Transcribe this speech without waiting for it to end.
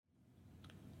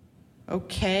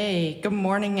Okay, good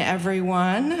morning,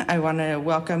 everyone. I want to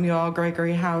welcome you all,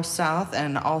 Gregory House South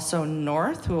and also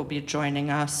North, who will be joining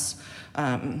us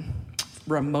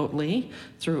remotely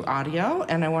through audio.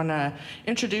 And I want to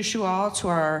introduce you all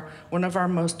to one of our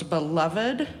most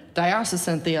beloved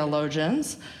diocesan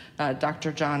theologians,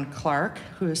 Dr. John Clark,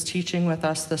 who is teaching with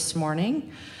us this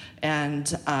morning.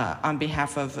 And on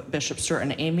behalf of Bishop Stuart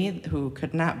and Amy, who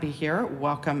could not be here,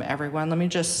 welcome everyone. Let me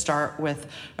just start with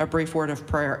a brief word of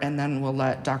prayer, and then we'll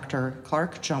let Dr.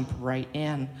 Clark jump right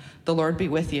in. The Lord be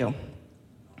with you.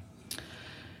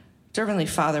 Dear Heavenly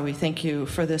Father, we thank you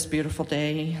for this beautiful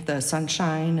day, the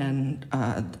sunshine, and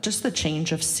just the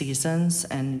change of seasons,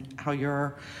 and how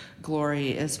your glory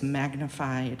is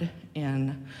magnified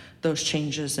in those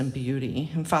changes and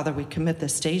beauty. And Father, we commit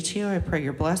this day to you. I pray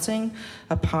your blessing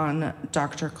upon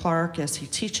Dr. Clark as he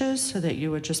teaches, so that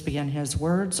you would just be in his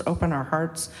words, open our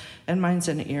hearts and minds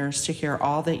and ears to hear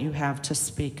all that you have to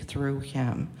speak through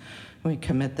him. We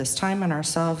commit this time and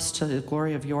ourselves to the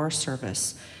glory of your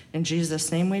service. In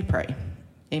Jesus' name we pray.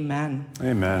 Amen.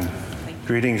 Amen.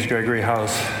 Greetings, Gregory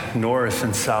House, North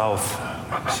and South.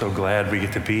 So glad we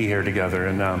get to be here together.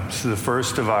 And this is the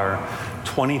first of our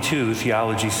 22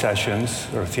 theology sessions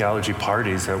or theology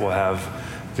parties that we'll have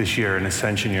this year in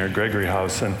Ascension year at Gregory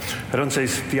House. And I don't say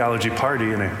theology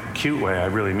party in a cute way. I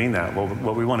really mean that.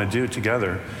 What we want to do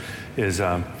together is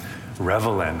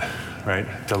revel in, right?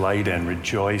 Delight in,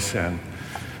 rejoice in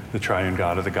the triune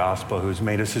God of the gospel, who's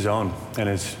made us his own and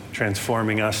is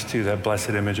transforming us to that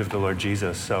blessed image of the Lord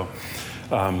Jesus. So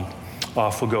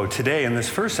off we'll go. Today, in this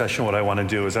first session, what I want to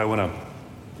do is I want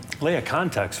to lay a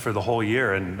context for the whole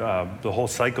year and the whole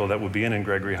cycle that we'll be in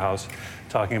Gregory House,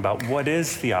 talking about what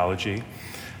is theology,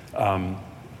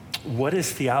 what is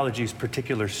theology's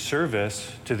particular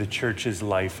service to the church's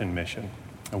life and mission,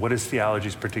 and what is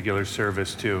theology's particular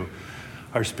service to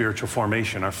our spiritual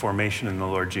formation, our formation in the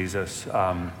Lord Jesus.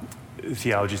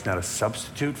 Theology is not a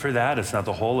substitute for that. It's not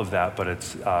the whole of that, but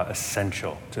it's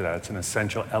essential to that. It's an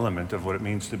essential element of what it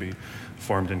means to be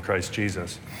formed in Christ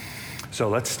Jesus. So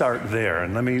let's start there,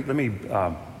 and let me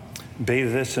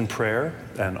bathe this in prayer,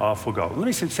 and off we'll go. Let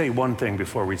me say one thing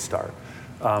before we start.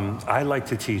 I like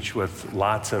to teach with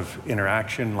lots of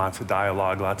interaction, lots of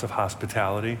dialogue, lots of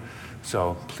hospitality.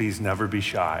 So please never be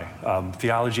shy.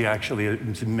 Theology actually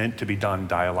is meant to be done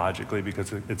dialogically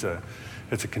because it's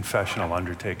a confessional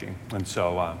undertaking, and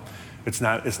so it's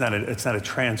not a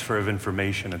transfer of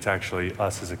information. It's actually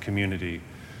us as a community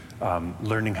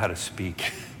learning how to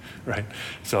speak, right?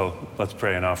 So let's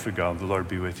pray, and off we go. The Lord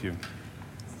be with you.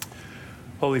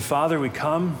 Holy Father, we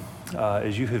come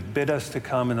as you have bid us to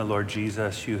come in the Lord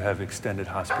Jesus. You have extended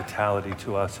hospitality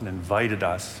to us and invited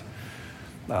us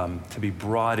to be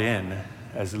brought in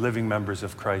as living members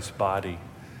of Christ's body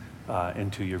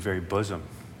into your very bosom.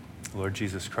 Lord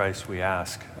Jesus Christ, we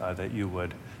ask that you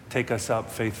would take us up,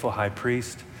 faithful high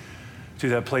priest, to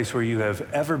that place where you have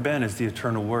ever been as the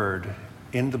eternal word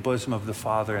in the bosom of the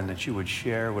Father, and that you would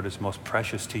share what is most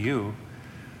precious to you,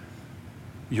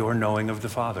 your knowing of the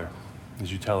Father.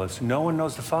 As you tell us, no one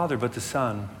knows the Father but the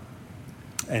Son,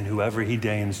 and whoever he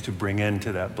deigns to bring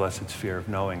into that blessed sphere of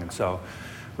knowing. And so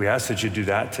we ask that you do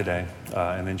that today,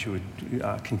 and that you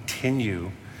would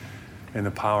continue in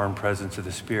the power and presence of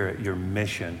the Spirit, your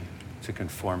mission to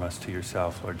conform us to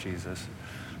yourself, Lord Jesus.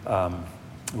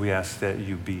 We ask that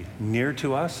you be near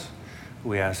to us.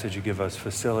 We ask that you give us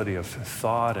facility of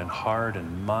thought and heart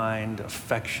and mind,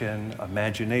 affection,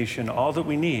 imagination, all that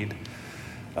we need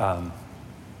to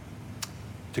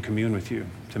commune with you,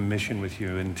 to mission with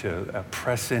you, and to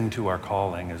press into our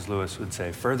calling, as Lewis would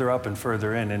say, further up and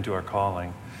further into our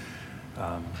calling,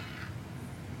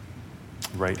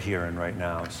 right here and right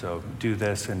now. So do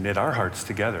this and knit our hearts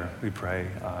together, we pray,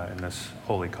 in this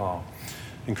holy call.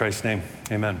 In Christ's name,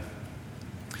 amen.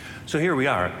 So here we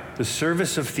are, the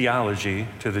service of theology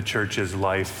to the church's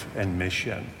life and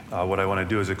mission. What I want to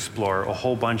do is explore a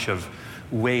whole bunch of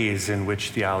ways in which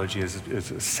theology is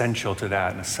essential to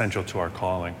that and essential to our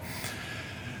calling.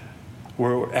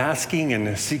 We're asking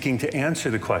and seeking to answer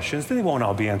the questions. They won't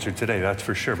all be answered today, that's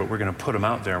for sure, but we're going to put them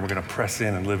out there and we're going to press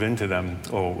in and live into them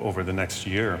over the next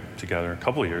year together, a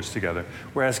couple of years together.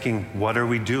 We're asking, what are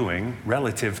we doing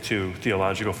relative to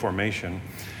theological formation,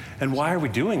 and why are we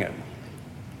doing it?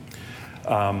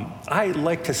 I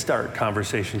like to start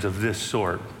conversations of this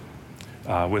sort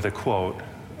with a quote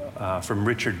from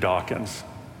Richard Dawkins.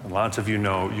 And lots of you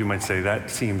know, you might say, that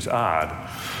seems odd.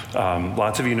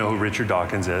 Lots of you know who Richard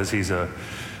Dawkins is. He's an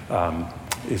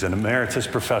emeritus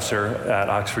professor at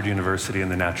Oxford University in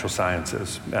the natural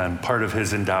sciences. And part of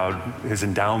his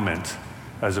endowment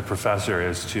as a professor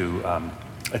is to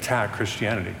attack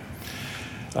Christianity.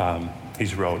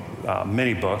 He's wrote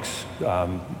many books.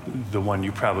 The one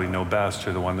you probably know best,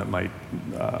 or the one that might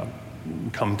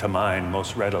come to mind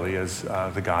most readily, is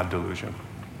The God Delusion.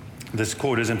 This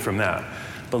quote isn't from that,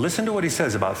 but listen to what he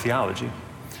says about theology.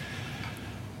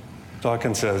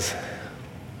 Dawkins says,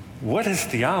 "What has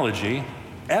theology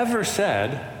ever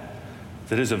said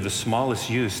that is of the smallest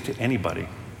use to anybody?"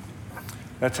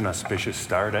 That's an auspicious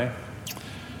start, eh?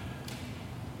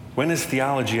 When has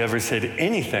theology ever said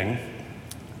anything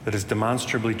that is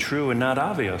demonstrably true and not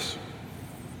obvious?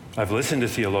 I've listened to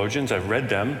theologians, I've read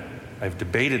them, I've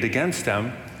debated against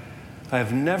them. I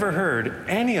have never heard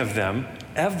any of them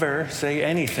ever say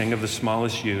anything of the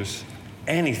smallest use,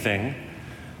 anything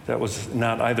that was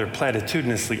not either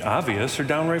platitudinously obvious or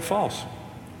downright false.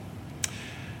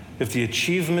 If the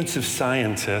achievements of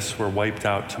scientists were wiped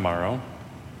out tomorrow,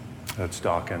 that's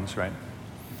Dawkins, right?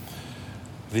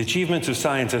 If the achievements of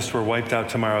scientists were wiped out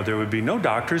tomorrow, there would be no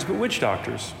doctors but witch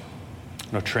doctors,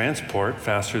 no transport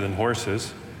faster than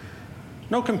horses,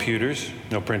 no computers,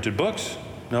 no printed books,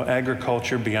 no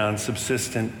agriculture beyond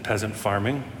subsistent peasant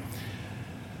farming.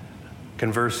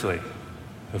 Conversely,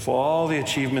 if all the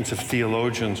achievements of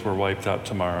theologians were wiped out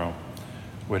tomorrow,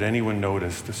 would anyone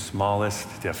notice the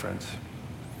smallest difference?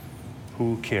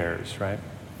 Who cares, right?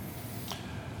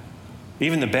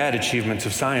 Even the bad achievements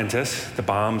of scientists, the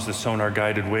bombs, the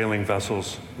sonar-guided whaling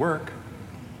vessels, work.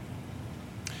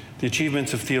 The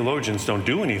achievements of theologians don't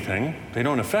do anything. They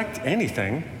don't affect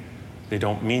anything. They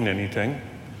don't mean anything.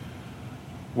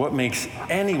 What makes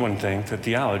anyone think that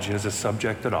theology is a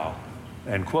subject at all?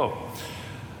 End quote.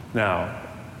 Now,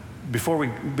 before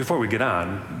we get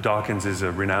on, Dawkins is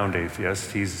a renowned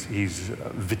atheist. He's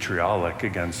vitriolic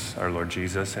against our Lord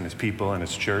Jesus and his people and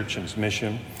his church and his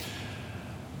mission.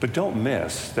 But don't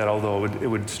miss that although it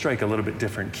would strike a little bit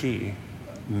different key,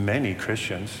 many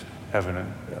Christians have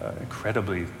an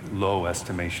incredibly low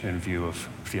estimation and view of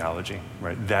theology,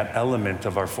 right? That element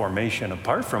of our formation,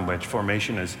 apart from which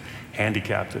formation is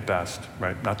handicapped at best,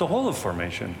 right? Not the whole of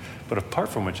formation, but apart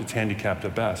from which it's handicapped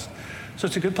at best. So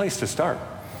it's a good place to start.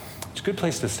 It's a good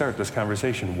place to start this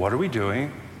conversation. What are we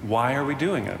doing? Why are we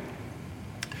doing it?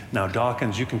 Now,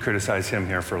 Dawkins, you can criticize him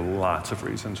here for lots of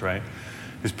reasons, right?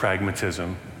 His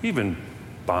pragmatism, even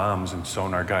bombs and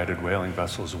sonar-guided whaling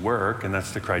vessels work, and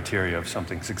that's the criteria of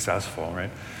something successful, right?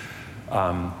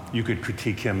 You could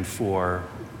critique him for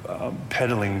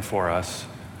peddling for us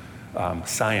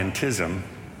scientism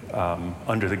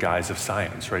under the guise of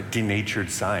science, right? Denatured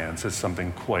science is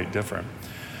something quite different.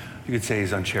 You could say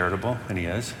he's uncharitable, and he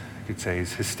is. You could say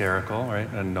he's hysterical, right?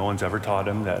 And no one's ever taught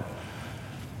him that,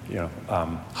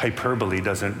 hyperbole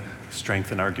doesn't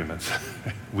strengthen arguments,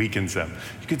 weakens them.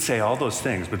 You could say all those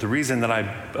things, but the reason that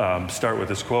I start with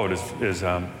this quote is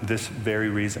this very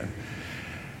reason.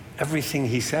 Everything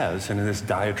he says in this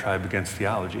diatribe against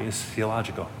theology is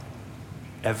theological.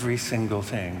 Every single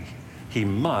thing. He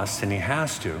must and he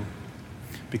has to,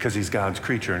 because he's God's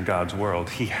creature in God's world,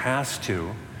 he has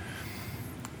to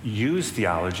use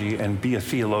theology and be a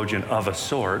theologian of a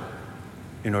sort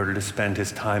in order to spend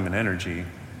his time and energy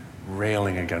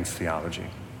railing against theology.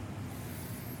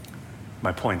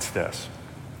 My point's this.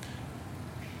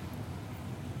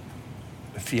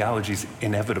 Theology's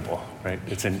inevitable, right?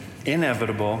 It's an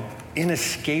inevitable,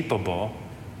 inescapable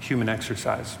human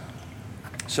exercise.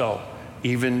 So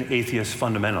even atheist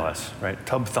fundamentalists, right?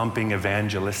 Tub-thumping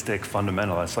evangelistic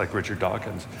fundamentalists like Richard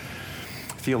Dawkins,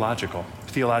 theological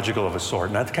of a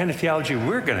sort. Not the kind of theology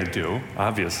we're going to do,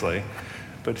 obviously,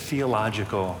 but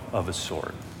theological of a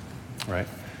sort, right?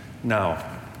 Now,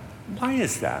 why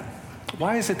is that?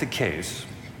 Why is it the case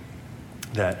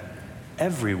that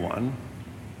everyone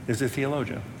is a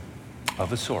theologian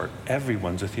of a sort?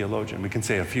 Everyone's a theologian. We can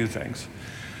say a few things.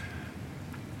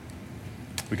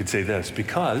 We could say this: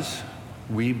 because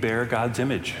we bear God's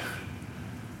image,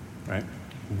 right?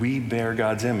 We bear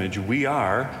God's image. We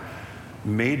are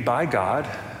made by God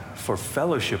for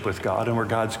fellowship with God, and we're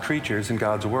God's creatures in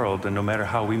God's world, and no matter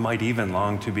how we might even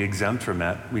long to be exempt from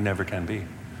that, we never can be.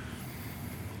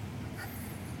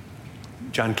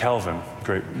 John Calvin,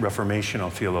 great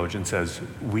Reformational theologian, says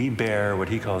we bear what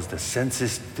he calls the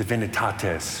sensus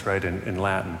divinitatis, right, in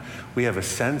Latin. We have a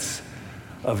sense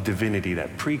of divinity,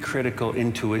 that pre-critical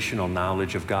intuitional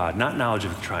knowledge of God, not knowledge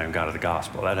of the triune God of the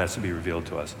gospel. That has to be revealed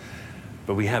to us.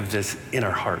 But we have this in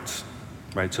our hearts,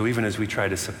 right? So even as we try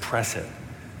to suppress it,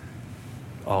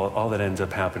 all that ends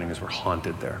up happening is we're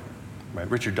haunted there, right?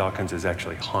 Richard Dawkins is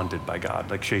actually haunted by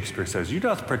God. Like Shakespeare says, "You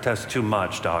doth protest too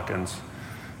much, Dawkins,"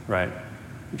 right?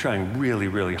 You're trying really,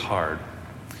 really hard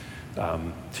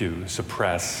to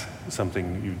suppress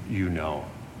something you know,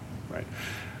 right?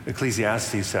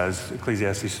 Ecclesiastes says,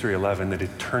 Ecclesiastes 3:11, that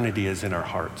eternity is in our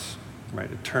hearts,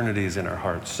 right? Eternity is in our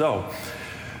hearts. So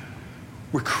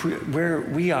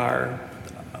we are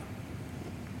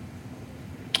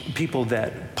people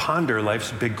that ponder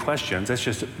life's big questions. This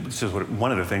is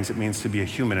one of the things it means to be a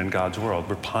human in God's world.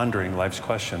 We're pondering life's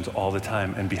questions all the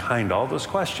time, and behind all those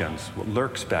questions, what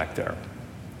lurks back there?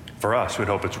 For us, we'd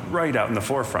hope it's right out in the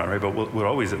forefront, right? But what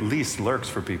always at least lurks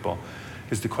for people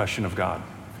is the question of God.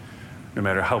 No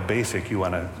matter how basic you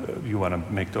want to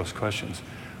make those questions.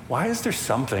 Why is there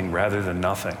something rather than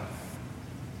nothing?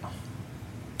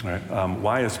 Right?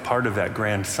 Why is part of that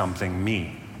grand something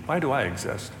me? Why do I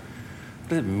exist? What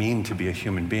does it mean to be a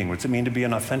human being? What does it mean to be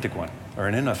an authentic one or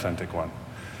an inauthentic one?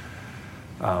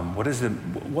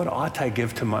 What ought I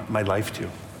give to my life to?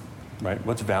 Right?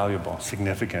 What's valuable,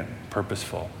 significant,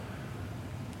 purposeful?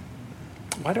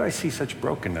 Why do I see such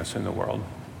brokenness in the world?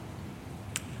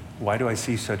 Why do I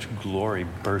see such glory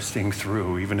bursting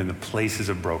through even in the places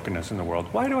of brokenness in the world?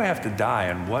 Why do I have to die,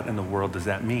 and what in the world does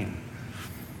that mean?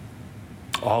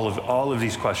 All of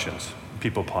these questions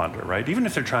people ponder, right? Even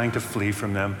if they're trying to flee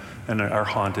from them and are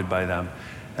haunted by them.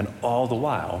 And all the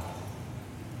while,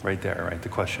 right there, right, the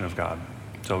question of God,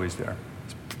 it's always there.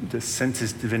 This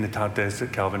sensus divinitatis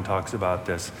that Calvin talks about,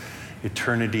 this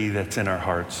eternity that's in our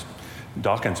hearts.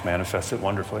 Dawkins manifests it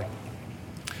wonderfully.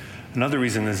 Another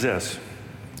reason is this.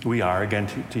 We are, again,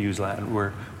 to use Latin,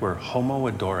 we're homo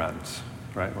adorans,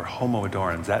 right? We're homo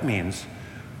adorans. That means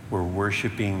we're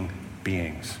worshiping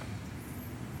beings.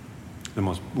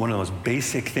 One of the most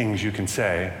basic things you can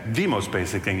say, the most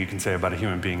basic thing you can say about a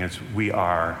human being is we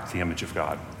are the image of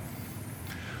God.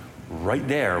 Right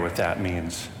there, what that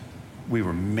means, we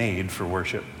were made for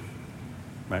worship,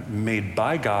 right? Made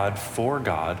by God, for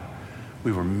God.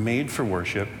 We were made for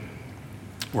worship.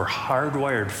 We're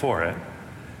hardwired for it.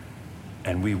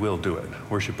 And we will do it.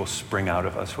 Worship will spring out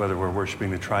of us, whether we're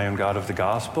worshiping the triune God of the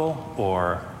gospel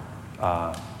or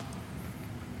a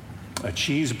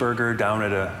cheeseburger down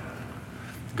at a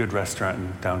good restaurant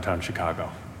in downtown Chicago,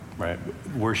 right?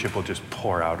 Worship will just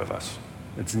pour out of us.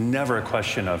 It's never a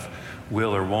question of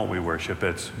will or won't we worship.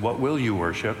 It's what will you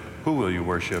worship? Who will you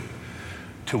worship?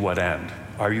 To what end?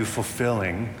 Are you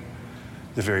fulfilling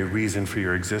the very reason for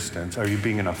your existence? Are you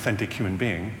being an authentic human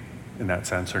being in that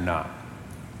sense or not?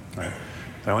 Right?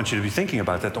 I want you to be thinking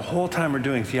about that the whole time we're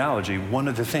doing theology. One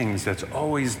of the things that's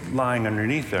always lying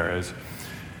underneath there is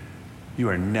you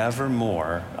are never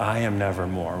more, I am never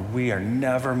more, we are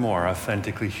never more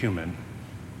authentically human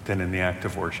than in the act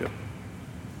of worship.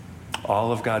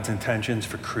 All of God's intentions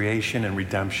for creation and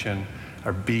redemption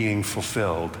are being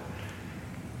fulfilled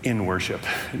in worship.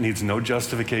 It needs no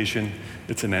justification.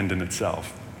 It's an end in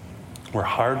itself. We're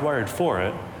hardwired for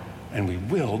it, and we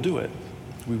will do it.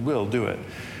 We will do it.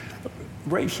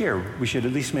 Right here, we should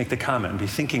at least make the comment and be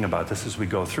thinking about this as we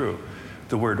go through.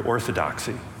 The word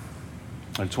orthodoxy.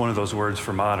 It's one of those words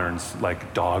for moderns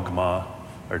like dogma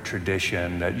or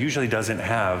tradition that usually doesn't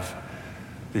have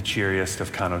the cheeriest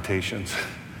of connotations.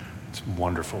 It's a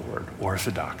wonderful word,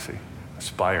 orthodoxy.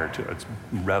 Aspire to it,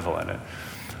 revel in it.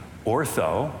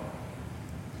 Orthodoxy,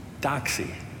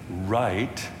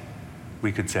 right,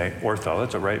 we could say ortho,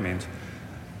 that's what right means,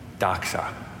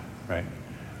 doxa, right?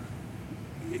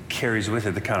 It carries with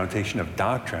it the connotation of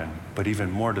doctrine, but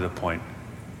even more to the point,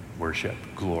 worship,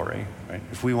 glory, right?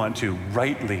 If we want to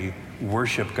rightly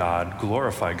worship God,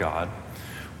 glorify God,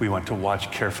 we want to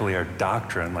watch carefully our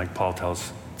doctrine, like Paul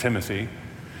tells Timothy,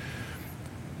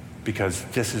 because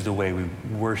this is the way we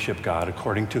worship God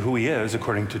according to who he is,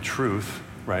 according to truth,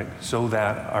 right? So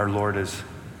that our Lord is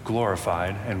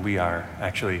glorified and we are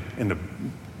actually, in the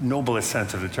noblest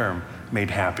sense of the term, made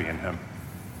happy in him.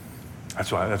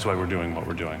 That's why we're doing what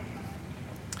we're doing.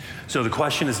 So the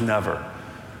question is never,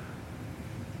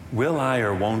 will I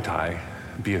or won't I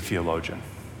be a theologian?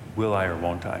 Will I or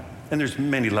won't I? And there's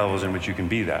many levels in which you can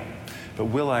be that. But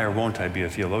will I or won't I be a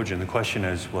theologian? The question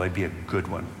is, will I be a good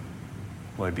one?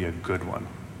 Will I be a good one?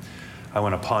 I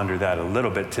want to ponder that a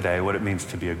little bit today, what it means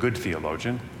to be a good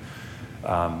theologian.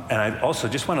 And I also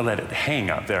just want to let it hang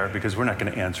out there because we're not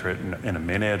going to answer it in a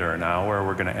minute or an hour.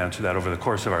 We're going to answer that over the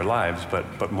course of our lives,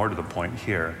 but more to the point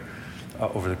here,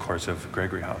 over the course of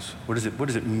Gregory House. What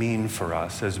does it mean for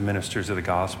us as ministers of the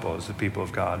gospel, as the people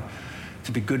of God,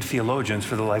 to be good theologians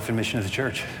for the life and mission of the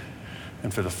church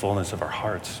and for the fullness of our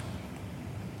hearts?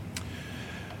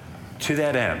 To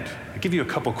that end, I'll give you a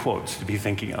couple quotes to be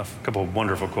thinking of, a couple of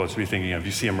wonderful quotes to be thinking of.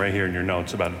 You see them right here in your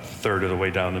notes, about a third of the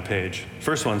way down the page.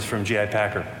 First one's from J.I.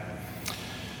 Packer.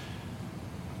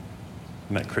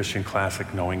 In that Christian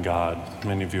classic, Knowing God.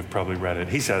 Many of you have probably read it.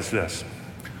 He says this,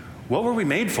 "What were we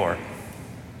made for?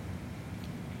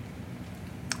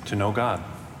 To know God.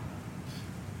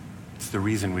 the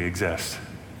reason we exist.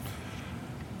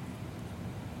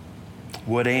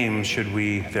 What aim should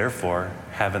we, therefore,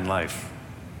 have in life?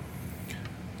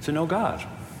 To know God.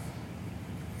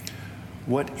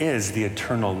 What is the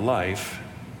eternal life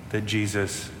that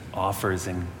Jesus offers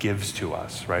and gives to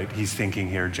us, right? He's thinking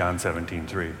here, John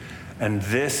 17:3. And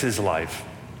this is life,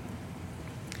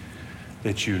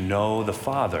 that you know the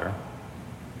Father,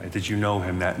 right? That you know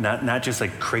him, that not just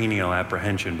like cranial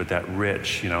apprehension, but that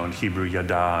rich, in Hebrew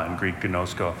yada and Greek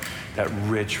gnosko, that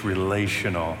rich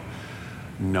relational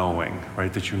knowing,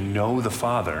 right? That you know the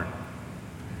Father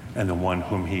and the one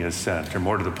whom he has sent, or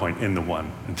more to the point, in the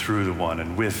one, and through the one,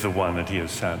 and with the one that he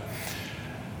has sent.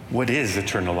 What is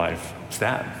eternal life? It's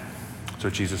that. It's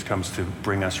what Jesus comes to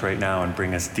bring us right now and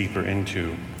bring us deeper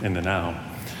into in the now.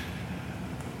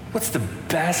 What's the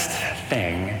best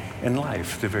thing in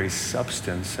life? The very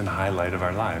substance and highlight of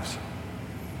our lives.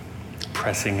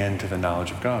 Pressing into the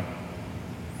knowledge of God.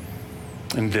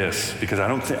 And this, because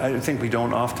I think we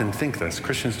don't often think this.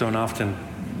 Christians don't often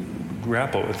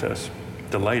grapple with this,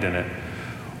 delight in it.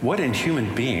 What in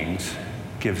human beings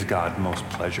gives God most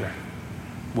pleasure?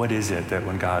 What is it that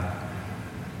when God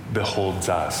beholds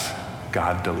us,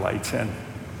 God delights in?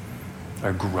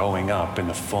 Our growing up in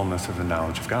the fullness of the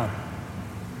knowledge of God.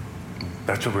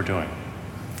 That's what we're doing.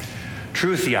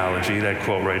 True theology, that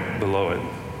quote right below it,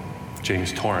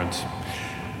 James Torrance.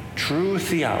 True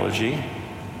theology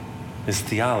is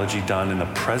theology done in the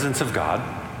presence of God.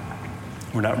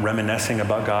 We're not reminiscing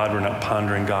about God. We're not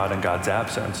pondering God in God's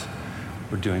absence.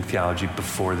 We're doing theology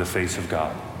before the face of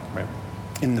God, right?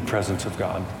 In the presence of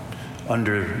God,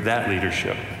 under that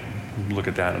leadership. We'll look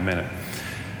at that in a minute.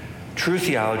 True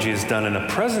theology is done in the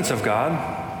presence of God,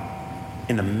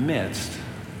 in the midst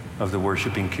of the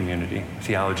worshiping community.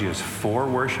 Theology is for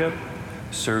worship,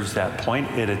 serves that point.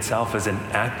 It itself is an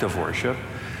act of worship.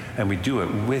 And we do it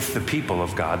with the people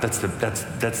of God. That's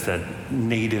the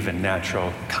native and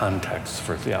natural context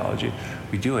for theology.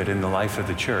 We do it in the life of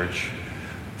the church,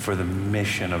 for the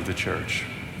mission of the church,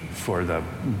 for the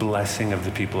blessing of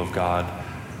the people of God,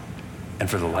 and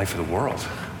for the life of the world,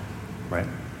 right?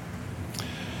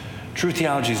 True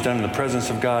theology is done in the presence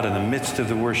of God, in the midst of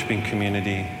the worshiping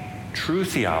community. True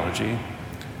theology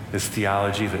is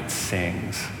theology that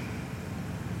sings.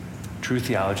 True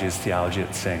theology is theology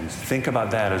that sings. Think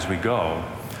about that as we go.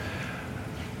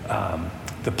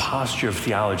 The posture of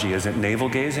theology isn't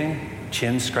navel-gazing,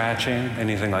 chin-scratching,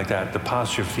 anything like that. The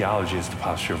posture of theology is the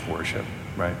posture of worship,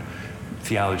 right?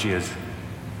 Theology is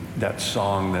that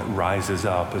song that rises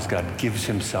up as God gives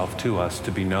himself to us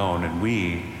to be known, and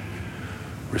we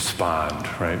respond,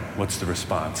 right? What's the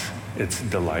response? It's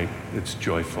delight. It's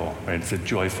joyful, right? It's a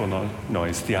joyful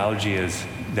noise. Theology is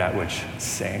that which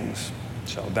sings.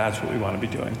 So that's what we want to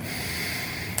be doing.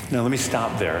 Now let me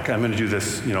stop there. I'm going to do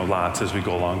this, lots as we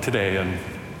go along today and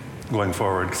going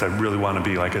forward, because I really want to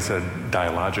be, like I said,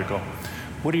 dialogical.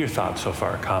 What are your thoughts so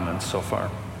far, comments so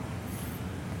far?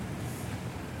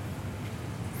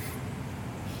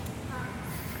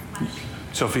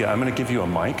 Sophia, I'm going to give you a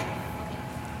mic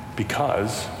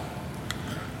because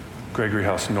Gregory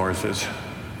House North is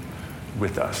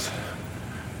with us.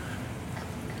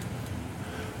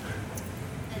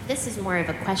 This is more of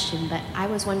a question, but I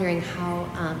was wondering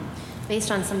how,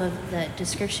 based on some of the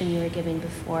description you were giving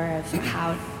before of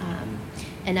how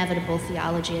inevitable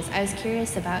theology is, I was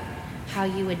curious about how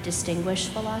you would distinguish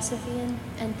philosophy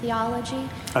and theology.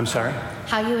 I'm sorry?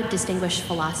 How you would distinguish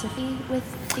philosophy with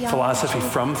theology. Philosophy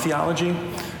from theology?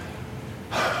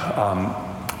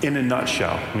 In a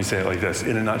nutshell, let me say it like this.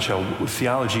 In a nutshell,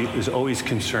 theology is always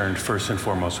concerned first and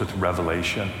foremost with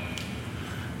revelation.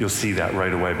 You'll see that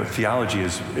right away. But theology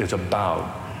is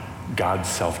about God's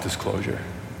self-disclosure.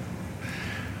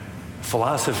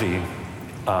 Philosophy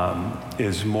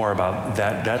is more about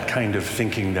that kind of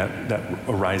thinking that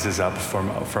arises up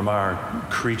from our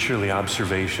creaturely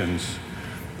observations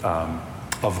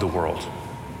of the world.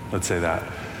 Let's say that.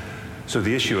 So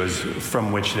the issue is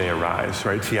from which they arise,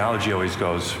 right? Theology always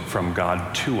goes from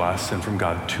God to us and from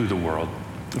God to the world.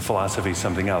 Philosophy is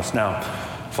something else. Now,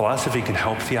 philosophy can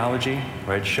help theology,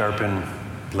 right? Sharpen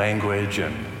language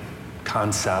and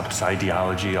concepts,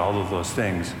 ideology, all of those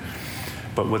things.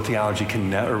 But what theology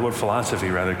what philosophy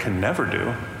rather can never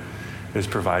do is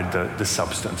provide the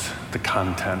substance, the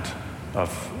content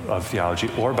of theology,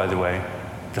 or, by the way,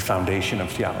 the foundation of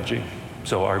theology.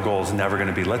 So our goal is never going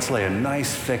to be, let's lay a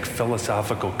nice, thick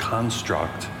philosophical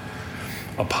construct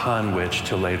upon which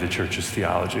to lay the church's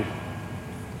theology.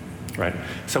 Right?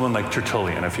 Someone like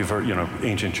Tertullian, if you've heard,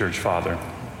 ancient church father,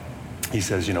 he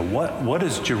says, what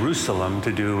is Jerusalem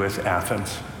to do with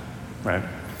Athens? Right?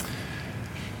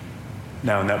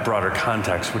 Now, in that broader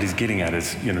context, what he's getting at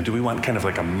is, do we want kind of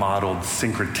like a modeled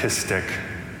syncretistic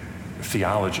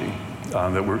theology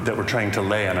that we're trying to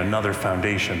lay on another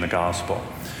foundation, the gospel?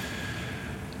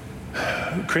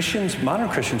 Modern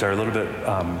Christians are a little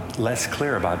bit less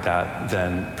clear about that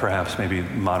than perhaps maybe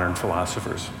modern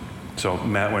philosophers. So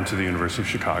Matt went to the University of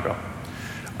Chicago.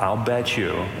 I'll bet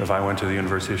you if I went to the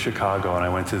University of Chicago and I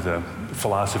went to the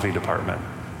philosophy department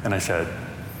and I said,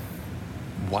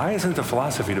 why isn't the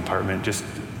philosophy department just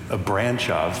a branch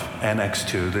of, annexed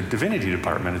to the divinity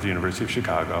department at the University of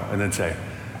Chicago? And then say,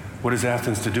 what does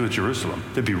Athens to do with Jerusalem?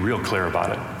 They'd be real clear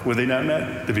about it. Would they not,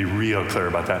 Matt? They'd be real clear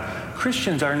about that.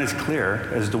 Christians aren't as clear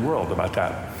as the world about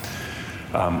that.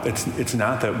 It's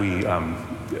not that we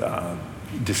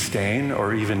disdain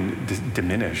or even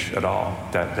diminish at all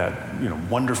that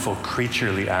wonderful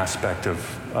creaturely aspect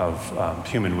of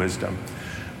human wisdom.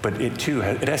 But it too,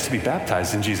 it has to be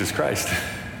baptized in Jesus Christ,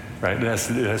 right? It has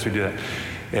to do that.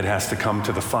 It has to come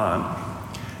to the font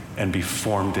and be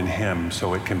formed in him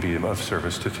so it can be of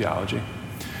service to theology.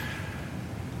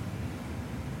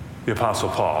 The Apostle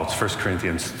Paul, it's 1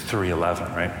 Corinthians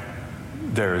 3:11, right?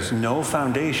 There is no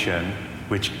foundation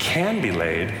which can be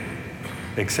laid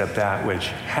except that which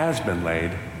has been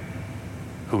laid,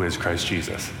 who is Christ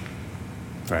Jesus,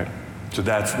 right? So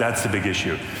that's the big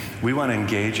issue. We want to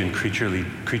engage in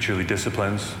creaturely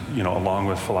disciplines, along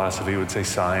with philosophy, would say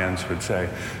science, would say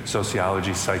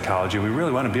sociology, psychology. We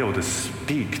really want to be able to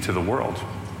speak to the world,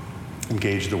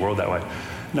 engage the world that way.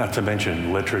 Not to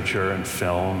mention literature and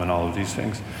film and all of these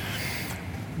things.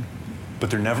 But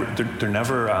they're never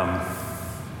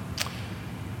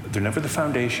the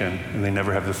foundation, and they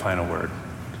never have the final word.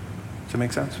 Does that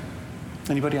make sense?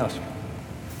 Anybody else?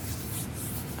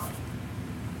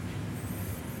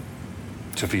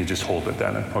 So if you just hold it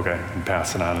then, okay, and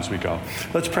pass it on as we go.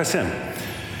 Let's press in.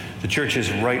 The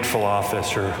church's rightful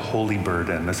office or holy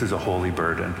burden. This is a holy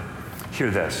burden. Hear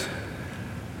this.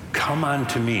 Come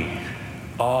unto me,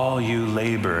 all you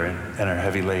labor and are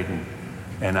heavy laden,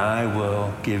 and I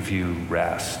will give you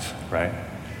rest, right?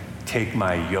 Take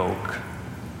my yoke.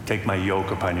 Take my yoke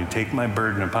upon you. Take my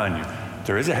burden upon you.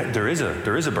 There is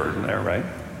a burden there, right?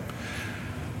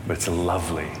 But it's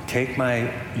lovely. Take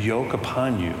my yoke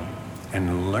upon you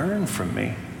and learn from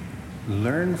me.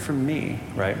 Learn from me,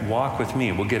 right? Walk with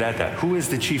me. We'll get at that. Who is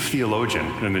the chief theologian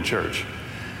in the church?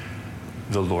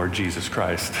 The Lord Jesus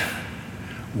Christ.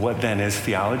 What then is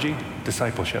theology?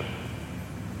 Discipleship.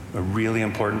 A really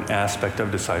important aspect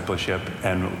of discipleship.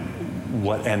 And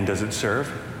what end does it serve?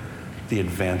 The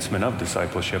advancement of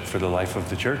discipleship for the life of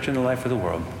the church and the life of the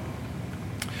world.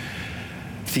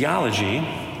 Theology,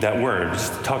 that word,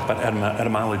 just talk about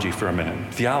etymology for a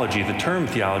minute. Theology, the term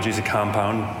theology is a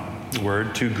compound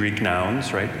word, two Greek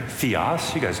nouns, right?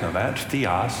 Theos, you guys know that.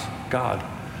 Theos, God.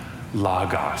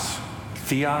 Logos.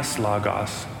 Theos,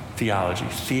 logos. Theology.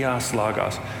 Theos,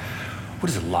 logos. What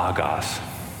is logos?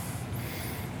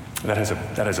 That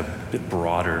has a bit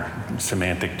broader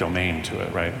semantic domain to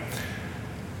it, right?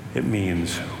 It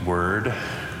means word,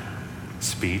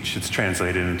 speech. It's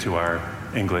translated into our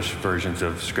English versions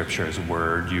of Scripture as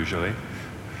word, usually.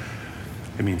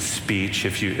 It means speech.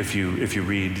 If you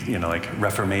read, like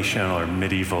Reformation or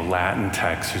medieval Latin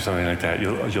texts or something like that,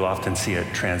 you'll often see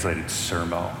it translated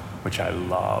sermo, which I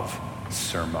love.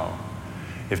 Sermo.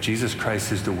 If Jesus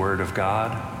Christ is the Word of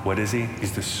God, what is he?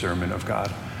 He's the sermon of God.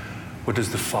 What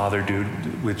does the Father do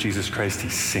with Jesus Christ? He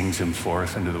sings him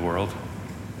forth into the world.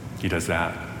 He does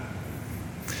that.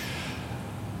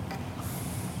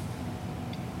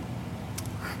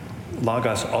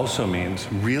 Logos also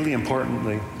means, really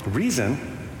importantly, reason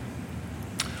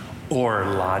or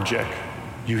logic.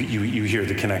 You hear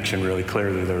the connection really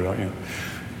clearly there, don't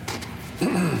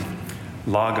you?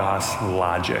 Logos,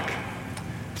 logic.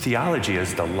 Theology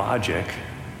is the logic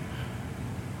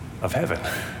of heaven.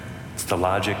 It's the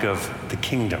logic of the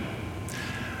kingdom.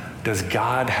 Does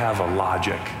God have a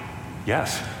logic?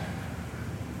 Yes.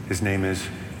 His name is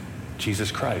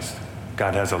Jesus Christ.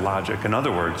 God has a logic. In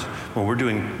other words, when we're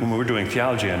doing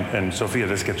theology, and Sophia,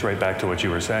 this gets right back to what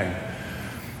you were saying,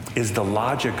 is the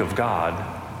logic of God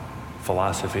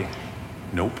philosophy?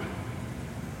 Nope.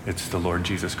 It's the Lord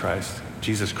Jesus Christ.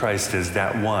 Jesus Christ is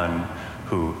that one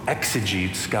who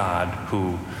exegetes God,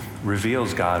 who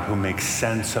reveals God, who makes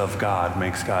sense of God,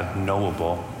 makes God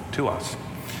knowable to us.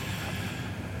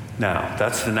 Now,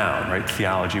 that's the noun, right?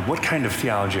 Theology. What kind of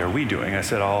theology are we doing? I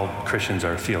said all Christians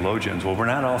are theologians. Well, we're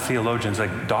not all theologians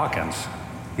like Dawkins.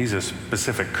 He's a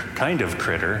specific kind of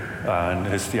critter, and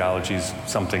his theology is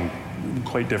something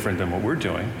quite different than what we're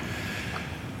doing.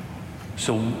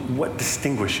 So what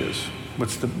distinguishes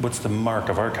what's the mark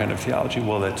of our kind of theology?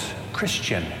 Well, it's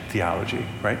Christian theology,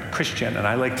 right? Christian, and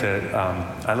I like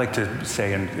to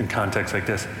say in contexts like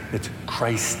this, it's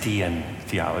Christian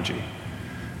theology.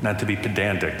 Not to be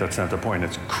pedantic, that's not the point.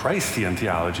 It's Christian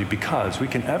theology because we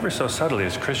can ever so subtly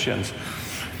as Christians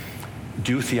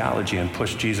do theology and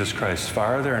push Jesus Christ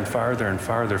farther and farther and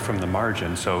farther from the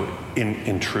margin. So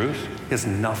in truth, it has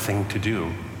nothing to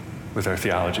do with our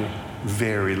theology.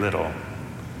 Very little.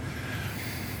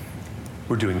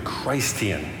 We're doing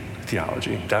Christian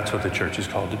theology. That's what the church is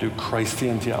called to do,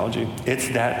 Christian theology. It's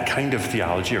that kind of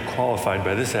theology, or qualified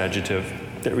by this adjective,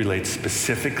 that relates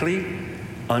specifically,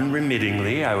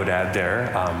 unremittingly, I would add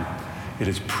there. It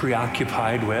is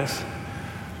preoccupied with,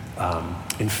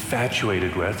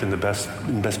 infatuated with, in the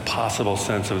best possible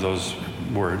sense of those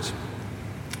words,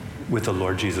 with the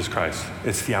Lord Jesus Christ.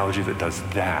 It's theology that does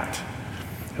that.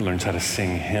 It learns how to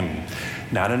sing him.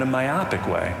 Not in a myopic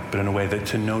way, but in a way that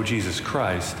to know Jesus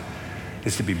Christ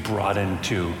is to be brought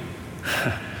into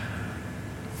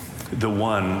the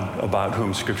one about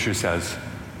whom Scripture says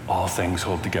all things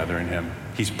hold together in him.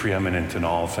 He's preeminent in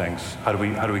all things. How do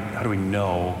we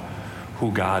know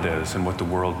who God is and what the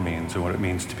world means and what it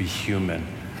means to be human?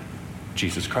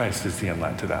 Jesus Christ is the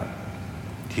inlet to that.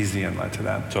 He's the inlet to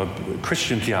that. So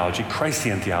Christian theology,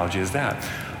 Christian theology is that.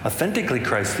 Authentically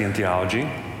Christian theology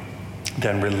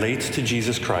then relates to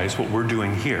Jesus Christ, what we're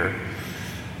doing here,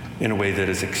 in a way that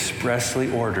is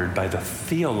expressly ordered by the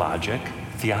theologic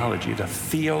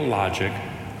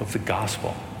of the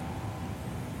gospel.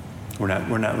 We're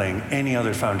not laying any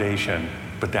other foundation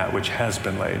but that which has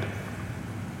been laid.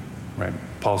 Right?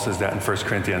 Paul says that in 1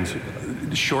 Corinthians.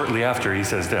 Shortly after, he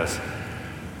says this: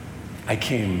 I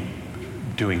came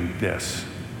doing this,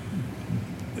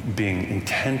 being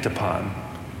intent upon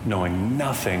knowing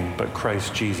nothing but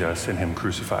Christ Jesus and him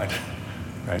crucified.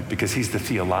 Right? Because he's the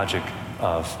theologic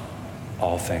of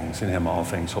all things. In him all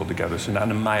things hold together. So not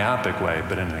in a myopic way,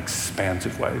 but in an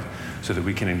expansive way, so that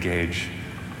we can engage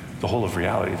the whole of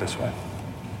reality this way.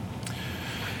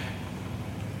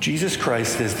 Jesus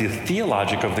Christ is the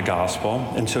theologic of the gospel,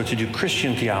 and so to do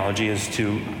Christian theology is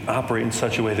to operate in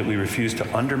such a way that we refuse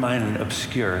to undermine and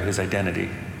obscure his identity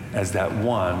as that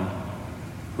one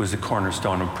who is the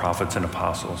cornerstone of prophets and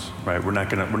apostles. Right? We're not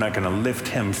going to lift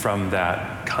him from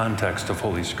that context of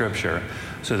Holy Scripture,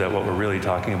 so that what we're really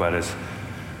talking about is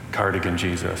cardigan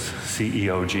Jesus,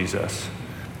 CEO Jesus,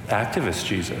 activist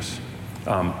Jesus,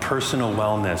 personal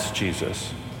wellness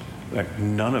Jesus. Like,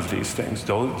 none of these things.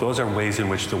 Those are ways in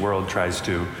which the world tries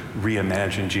to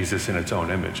reimagine Jesus in its own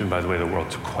image. And by the way, the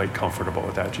world's quite comfortable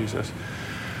with that Jesus.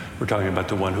 We're talking about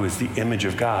the one who is the image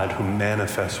of God, who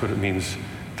manifests what it means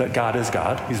that God is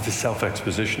God. He's the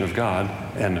self-exposition of God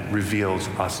and reveals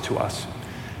us to us.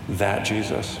 That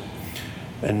Jesus.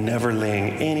 And never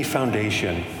laying any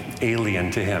foundation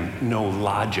alien to him. No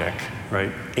logic,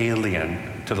 right?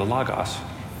 Alien to the Logos.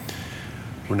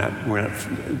 We're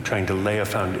not trying to lay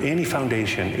any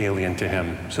foundation alien to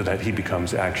him so that he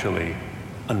becomes actually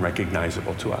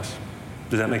unrecognizable to us.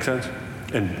 Does that make sense?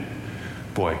 And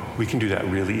boy, we can do that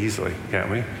really easily, can't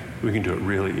we? We can do it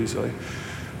really easily.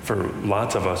 For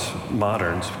lots of us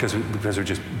moderns, because we're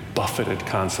just buffeted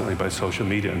constantly by social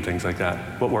media and things like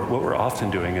that. What we're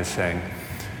often doing is saying,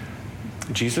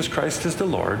 Jesus Christ is the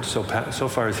Lord, so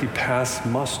far as he passed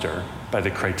muster by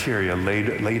the criteria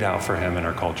laid out for him in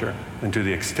our culture. And to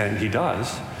the extent he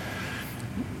does,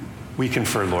 we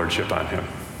confer lordship on him.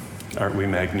 Aren't we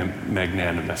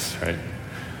magnanimous, right?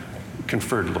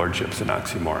 Conferred lordship's an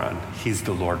oxymoron. He's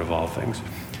the Lord of all things.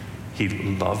 He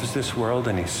loves this world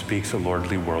and he speaks a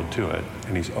lordly world to it.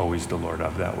 And he's always the Lord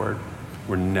of that word.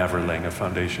 We're never laying a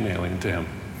foundation alien to him.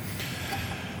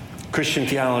 Christian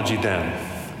theology then,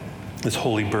 this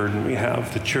holy burden we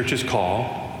have, the church's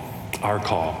call, our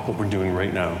call, what we're doing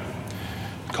right now,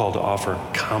 call to offer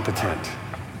competent,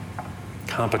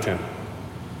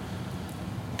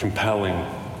 compelling,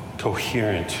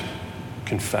 coherent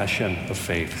confession of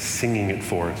faith, singing it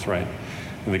forth, right?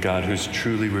 And the God who's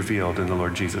truly revealed in the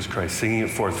Lord Jesus Christ, singing it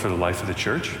forth for the life of the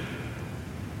church,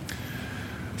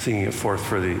 singing it forth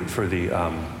for the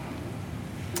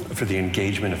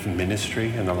engagement of ministry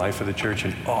in the life of the church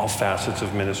in all facets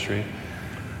of ministry,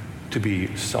 to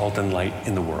be salt and light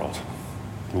in the world.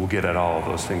 We'll get at all of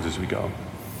those things as we go.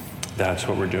 That's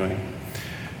what we're doing.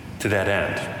 To that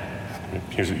end,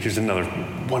 here's another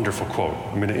wonderful quote.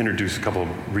 I'm going to introduce a couple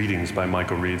of readings by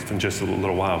Michael Reed in just a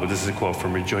little while, but this is a quote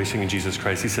from Rejoicing in Jesus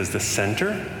Christ. He says, "The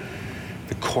center,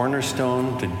 the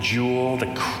cornerstone, the jewel,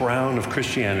 the crown of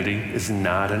Christianity is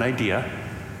not an idea."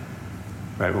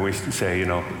 Right, when we say,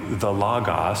 the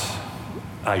Logos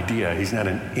idea, he's not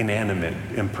an inanimate,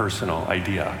 impersonal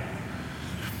idea.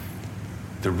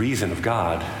 The reason of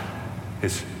God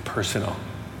is personal,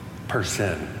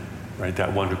 person, right?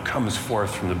 That one who comes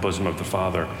forth from the bosom of the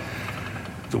Father,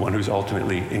 the one who's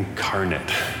ultimately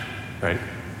incarnate, right?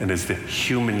 And is the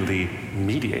humanly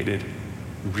mediated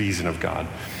reason of God.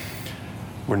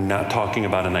 We're not talking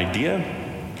about an idea.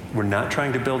 We're not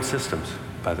trying to build systems,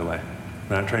 by the way.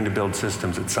 We're not trying to build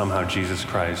systems that somehow Jesus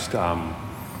Christ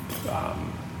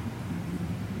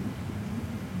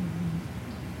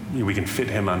we can fit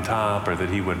him on top, or that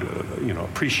he would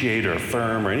appreciate or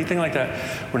affirm or anything like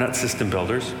that. We're not system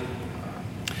builders.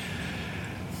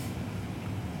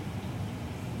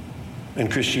 And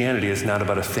Christianity is not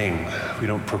about a thing. We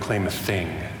don't proclaim a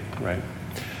thing, right?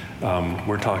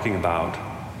 We're talking about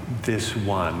this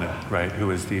one, right,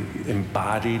 who is the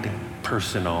embodied,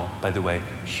 personal, by the way,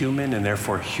 human and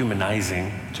therefore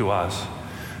humanizing to us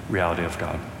reality of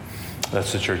God.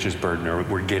 That's the church's burden, or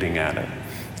we're getting at it.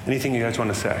 Anything you guys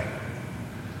want to say?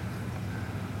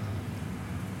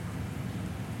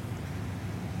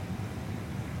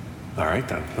 All right,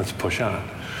 then, let's push on.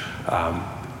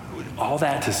 All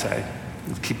that to say,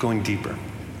 let's keep going deeper.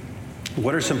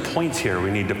 What are some points here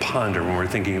we need to ponder when we're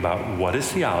thinking about what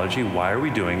is theology, why are we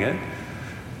doing it,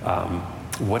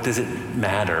 what does it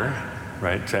matter,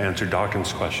 right? To answer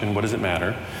Dawkins' question, what does it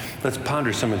matter? Let's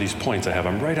ponder some of these points I have.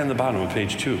 I'm right on the bottom of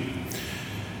page 2.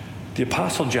 The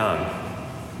Apostle John,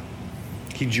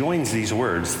 he joins these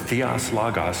words, theos,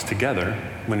 logos, together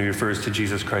when he refers to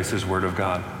Jesus Christ as Word of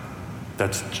God.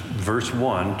 That's verse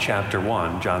 1, chapter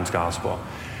 1, John's Gospel.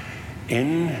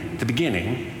 In the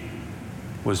beginning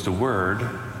was the Word,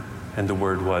 and the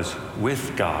Word was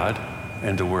with God,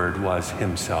 and the Word was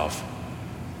himself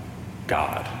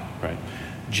God, right?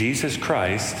 Jesus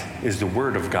Christ is the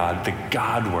Word of God, the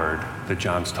God Word that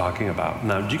John's talking about.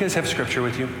 Now, do you guys have scripture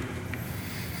with you?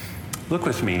 Look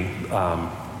with me.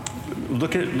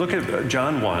 Look at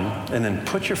John 1, and then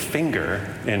put your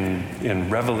finger in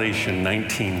Revelation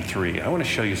 19:3. I want to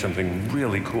show you something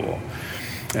really cool,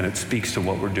 and it speaks to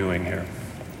what we're doing here.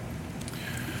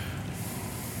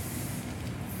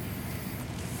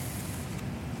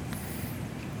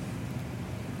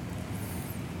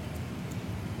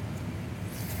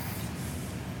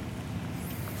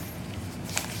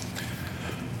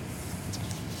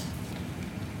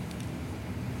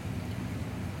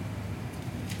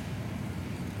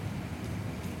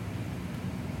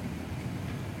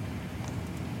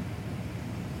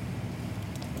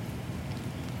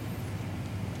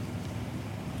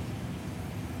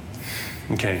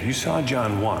 Okay, you saw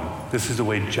John 1. This is the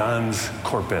way John's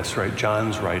corpus, right?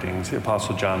 John's writings, the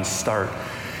Apostle John start.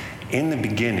 In the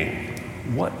beginning.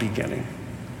 What beginning?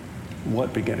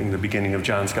 What beginning? The beginning of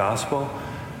John's Gospel?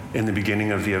 In the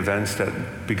beginning of the events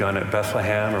that begun at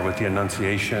Bethlehem, or with the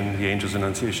Annunciation, the angel's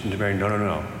Annunciation to Mary?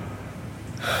 No.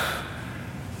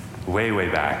 Way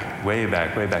back. We're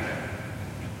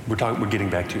getting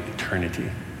back to eternity.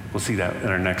 We'll see that in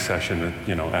our next session,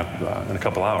 in a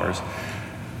couple hours.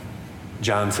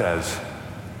 John says,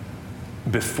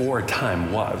 before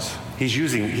time was. He's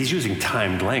using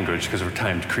timed language because we're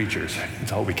timed creatures.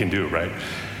 It's all we can do, right?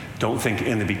 Don't think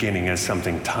in the beginning as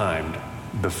something timed.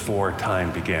 Before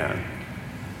time began.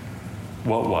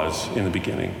 What was in the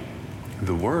beginning?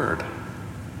 The Word.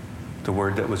 The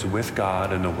Word that was with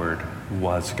God, and the Word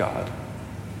was God.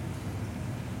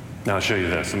 Now I'll show you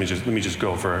this. Let me just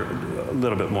go for a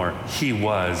little bit more. He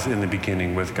was in the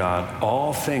beginning with God.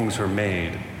 All things were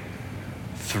made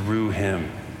through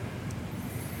him.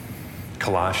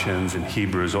 Colossians and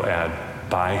Hebrews will add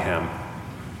by him,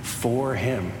 for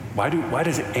him. Why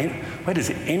does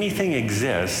anything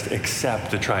exist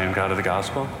except the triune God of the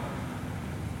gospel?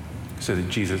 So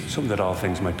that all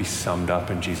things might be summed up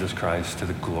in Jesus Christ to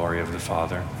the glory of the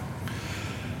Father.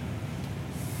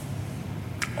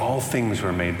 All things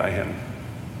were made by him.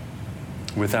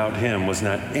 Without him was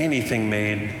not anything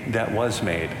made that was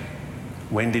made.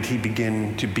 When did he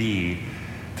begin to be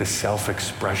the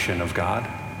self-expression of God?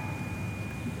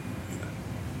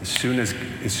 As soon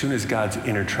as God's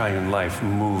inner triune life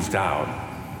moved out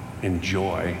in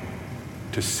joy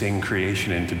to sing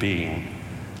creation into being,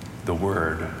 the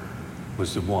Word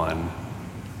was the one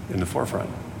in the forefront.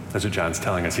 That's what John's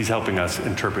telling us. He's helping us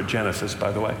interpret Genesis,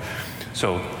 by the way.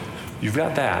 So you've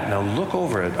got that. Now look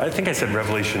over it. I think I said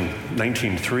Revelation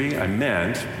 19:3. I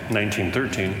meant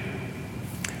 19:13.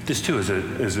 This too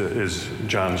is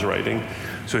John's writing.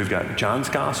 So we've got John's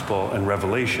Gospel and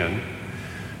Revelation,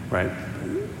 right?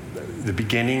 The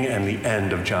beginning and the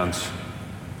end of John's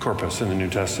corpus in the New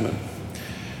Testament.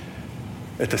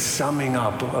 At the summing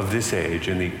up of this age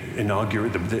and the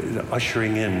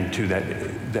ushering into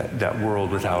that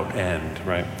world without end,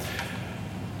 right?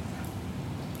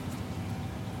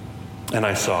 And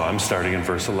I saw, I'm starting in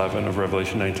verse 11 of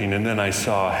Revelation 19, and then I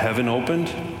saw heaven opened,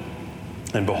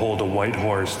 and behold, a white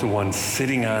horse. The one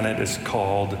sitting on it is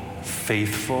called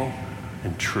Faithful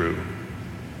and True.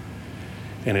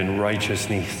 And in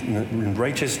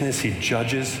righteousness he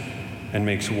judges and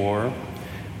makes war.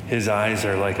 His eyes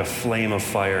are like a flame of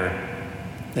fire,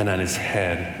 and on his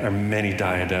head are many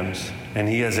diadems. And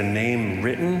he has a name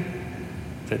written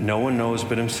that no one knows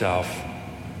but himself.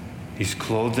 He's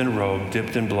clothed in a robe,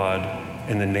 dipped in blood,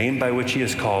 and the name by which he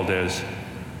is called is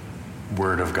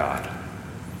Word of God. Do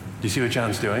you see what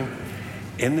John's doing?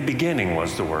 In the beginning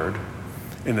was the Word.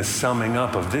 In the summing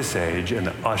up of this age and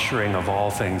the ushering of all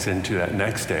things into that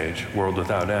next age, world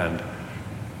without end,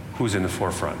 who's in the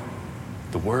forefront?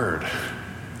 The Word,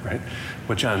 right?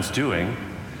 What John's doing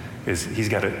is he's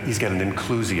got an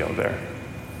inclusio there,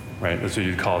 right? That's what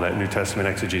you'd call that. New Testament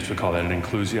exegetes would call that an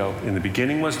inclusio. In the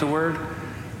beginning was the Word.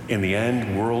 In the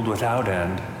end, world without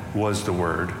end, was the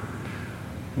Word.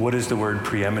 What is the Word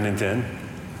preeminent in?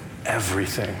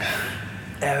 Everything.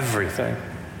 Everything.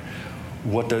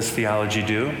 What does theology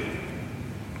do?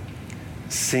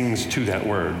 Sings to that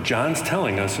Word. John's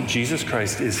telling us that Jesus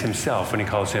Christ is himself when he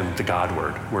calls him the God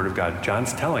Word, Word of God.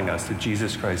 John's telling us that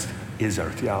Jesus Christ is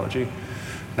our theology.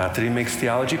 Not that he makes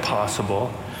theology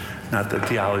possible, not that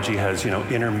theology has,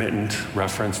 intermittent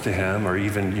reference to him or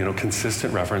even,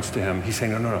 consistent reference to him. He's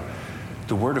saying, no.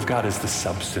 The Word of God is the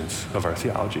substance of our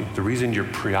theology. The reason you're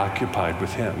preoccupied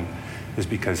with him is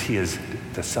because he is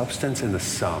the substance and the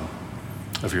sum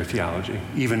of your theology.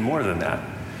 Even more than that,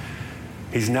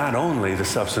 he's not only the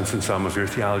substance and sum of your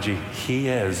theology, he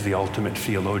is the ultimate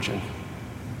theologian.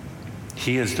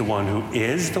 He is the one who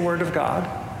is the Word of God,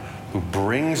 who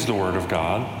brings the Word of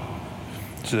God,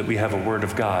 so that we have a Word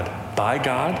of God by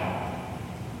God,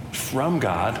 from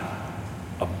God,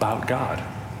 about God.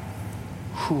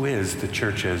 Who is the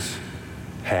church's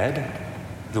head?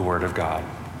 The Word of God.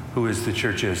 Who is the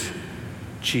church's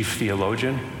chief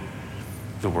theologian?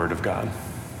 The Word of God.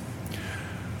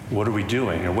 What are we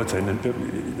doing? And what's an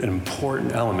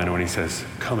important element when he says,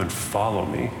 come and follow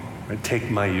me, right?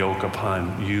 Take my yoke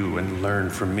upon you and learn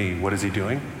from me. What is he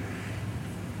doing?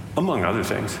 Among other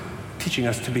things, teaching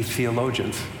us to be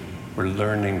theologians. We're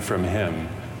learning from him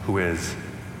who is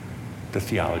the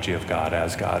theology of God,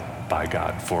 as God, by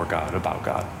God, for God, about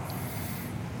God.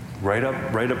 Right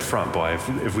up front, boy.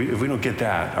 If we don't get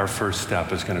that, our first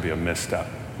step is going to be a misstep.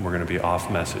 We're going to be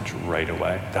off message right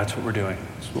away. That's what we're doing.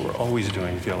 That's what we're always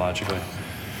doing theologically.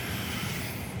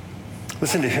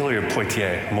 Listen to Hilaire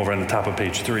Poitier. I'm over on the top of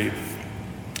page 3.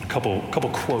 A couple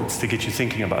quotes to get you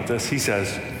thinking about this. He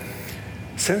says,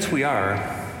 since we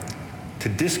are to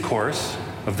discourse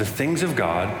of the things of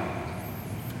God,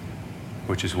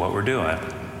 which is what we're doing,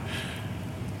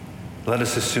 let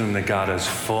us assume that God has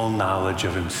full knowledge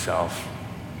of himself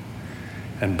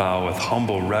and bow with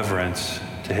humble reverence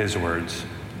to his words.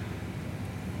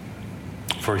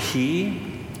 For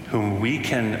he, whom we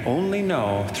can only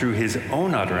know through his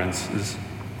own utterances,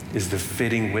 is the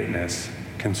fitting witness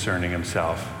concerning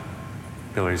himself.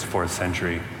 Hilaire's 4th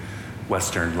century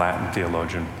Western Latin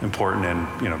theologian, important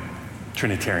in,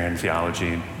 Trinitarian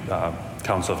theology,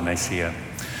 Council of Nicaea.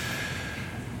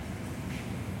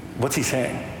 What's he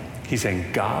saying? He's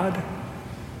saying God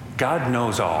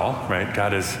knows all, right?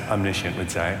 God is omniscient,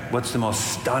 we'd say. What's the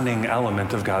most stunning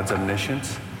element of God's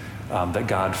omniscience? That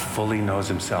God fully knows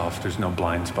himself. There's no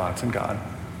blind spots in God.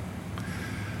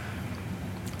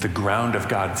 The ground of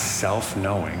God's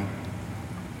self-knowing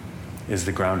is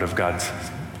the ground of God's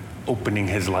opening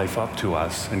his life up to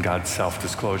us and God's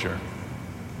self-disclosure.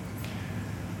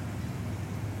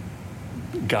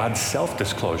 God's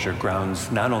self-disclosure grounds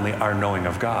not only our knowing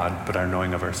of God, but our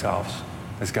knowing of ourselves.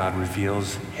 As God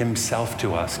reveals himself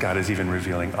to us, God is even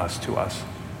revealing us to us.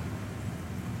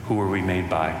 Who are we made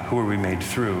by? Who are we made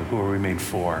through? Who are we made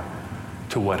for?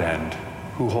 To what end?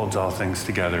 Who holds all things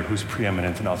together? Who's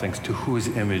preeminent in all things? To whose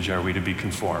image are we to be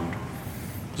conformed?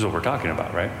 This is what we're talking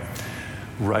about, right?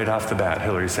 Right off the bat,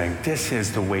 Hilaire is saying, this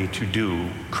is the way to do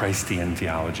Christian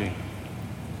theology.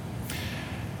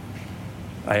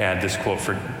 I add this quote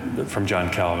from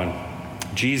John Calvin.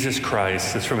 Jesus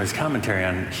Christ, that's from his commentary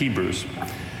on Hebrews,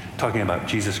 talking about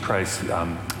Jesus Christ,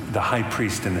 the high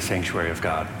priest in the sanctuary of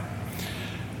God.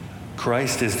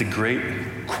 Christ is the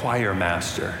great choir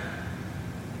master,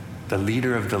 the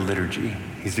leader of the liturgy.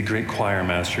 He's the great choir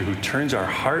master who turns our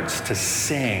hearts to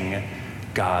sing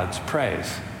God's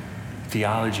praise.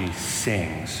 Theology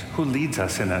sings. Who leads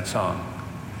us in that song?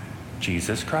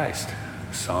 Jesus Christ,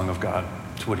 the song of God.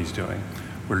 That's what he's doing.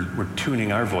 We're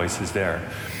tuning our voices there.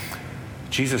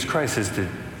 Jesus Christ is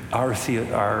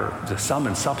the sum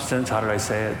and substance, how did I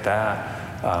say it?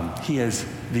 That He is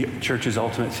the church's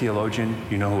ultimate theologian.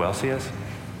 You know who else he is?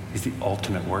 He's the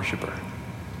ultimate worshiper,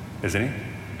 isn't he?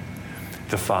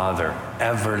 The Father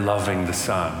ever loving the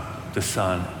Son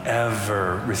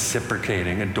ever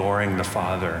reciprocating, adoring the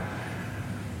Father.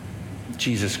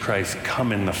 Jesus Christ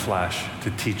come in the flesh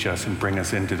to teach us and bring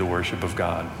us into the worship of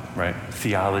God, right?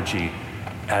 Theology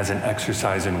as an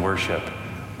exercise in worship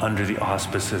under the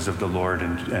auspices of the Lord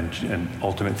and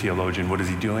ultimate theologian. What is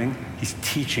he doing? He's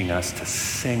teaching us to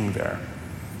sing there.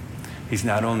 He's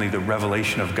not only the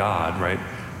revelation of God, right,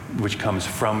 which comes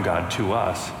from God to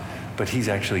us, but he's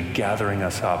actually gathering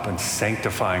us up and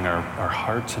sanctifying our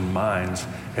hearts and minds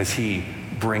as he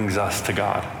brings us to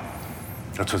God.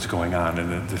 That's what's going on in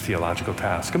the theological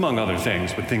task, among other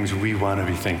things, but things we want to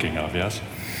be thinking of, yes?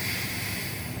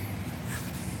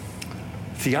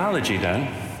 Theology,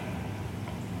 then,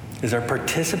 is our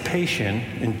participation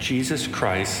in Jesus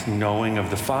Christ's knowing of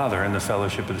the Father and the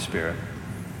fellowship of the Spirit.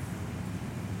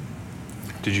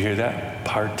 Did you hear that?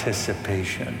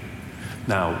 Participation.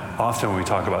 Now, often when we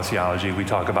talk about theology, we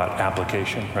talk about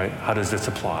application, right? How does this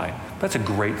apply? That's a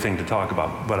great thing to talk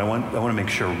about, but I want to make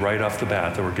sure right off the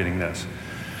bat that we're getting this.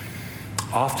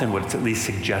 Often what's at least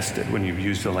suggested when you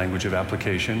use the language of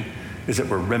application is that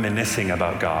we're reminiscing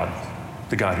about God,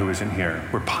 the God who isn't here.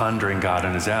 We're pondering God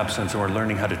in his absence, and we're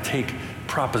learning how to take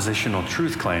propositional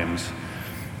truth claims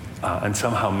and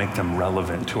somehow make them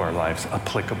relevant to our lives,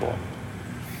 applicable.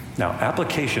 Now,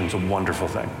 application is a wonderful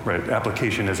thing, right?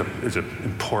 Application is an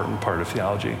important part of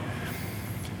theology.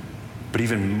 But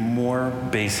even more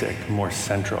basic, more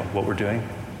central, what we're doing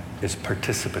is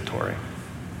participatory.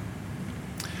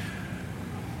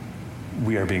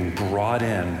 We are being brought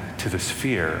in to the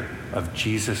sphere of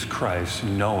Jesus Christ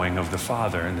knowing of the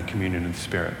Father and the communion of the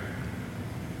Spirit.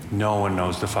 No one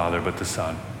knows the Father but the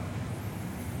Son.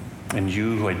 And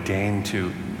you who deign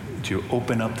to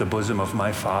open up the bosom of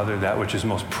my Father, that which is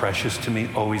most precious to me,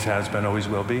 always has been, always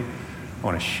will be, I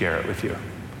want to share it with you.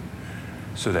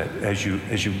 So that as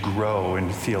you grow in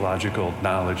theological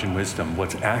knowledge and wisdom,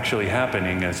 what's actually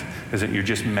happening is that you're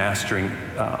just mastering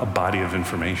a body of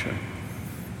information,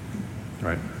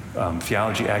 right?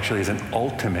 Theology actually isn't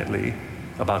ultimately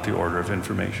about the order of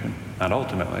information, not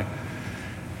ultimately.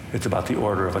 It's about the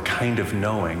order of a kind of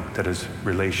knowing that is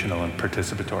relational and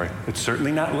participatory. It's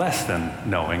certainly not less than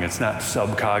knowing. It's not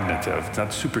subcognitive. It's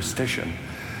not superstition.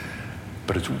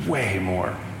 But it's way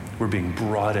more. We're being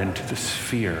brought into the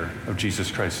sphere of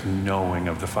Jesus Christ knowing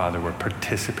of the Father. We're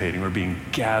participating. We're being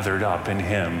gathered up in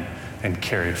him and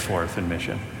carried forth in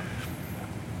mission.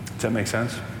 Does that make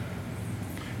sense?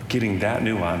 Getting that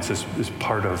nuance is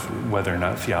part of whether or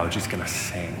not theology is going to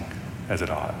sing as it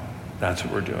ought. That's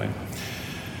what we're doing.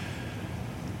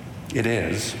 It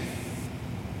is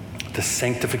the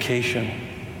sanctification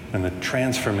and the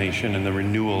transformation and the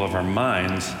renewal of our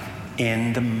minds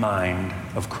in the mind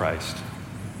of Christ.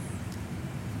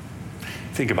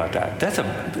 Think about that.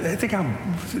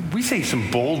 We say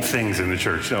some bold things in the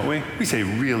church, don't we? We say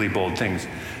really bold things.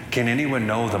 Can anyone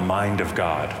know the mind of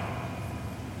God?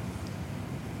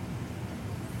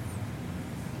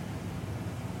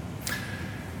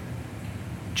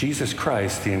 Jesus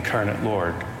Christ, the incarnate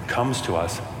Lord, comes to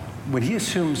us. When he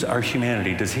assumes our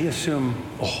humanity, does he assume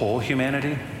a whole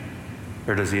humanity?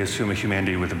 Or does he assume a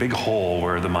humanity with a big hole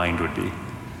where the mind would be?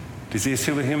 Does he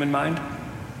assume a human mind?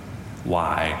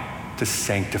 Why? To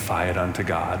sanctify it unto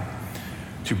God,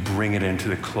 to bring it into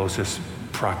the closest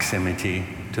proximity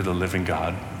to the living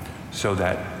God, so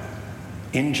that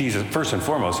in Jesus, first and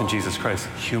foremost in Jesus Christ,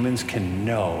 humans can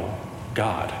know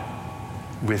God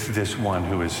with this one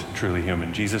who is truly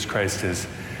human. Jesus Christ is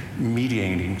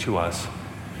mediating to us,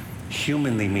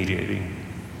 humanly mediating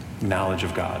knowledge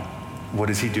of God. What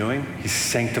is he doing? He's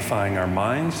sanctifying our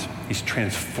minds. He's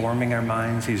transforming our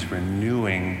minds. He's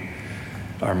renewing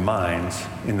our minds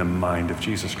in the mind of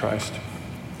Jesus Christ.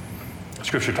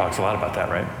 Scripture talks a lot about that,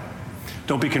 right?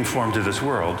 Don't be conformed to this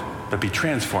world, but be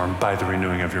transformed by the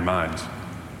renewing of your minds.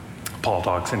 Paul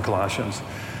talks in Colossians,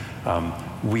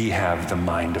 we have the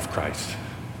mind of Christ,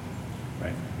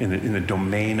 right? In the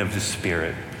domain of the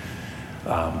Spirit,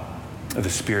 the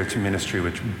Spirit's ministry,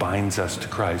 which binds us to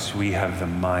Christ, we have the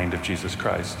mind of Jesus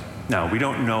Christ. Now, we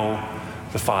don't know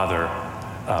the Father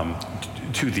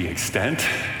to the extent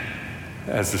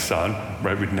as the Son,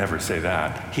 right? We'd never say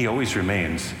that. He always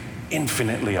remains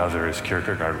infinitely other, as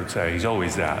Kierkegaard would say. He's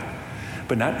always that.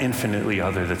 But not infinitely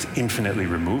other that's infinitely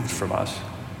removed from us.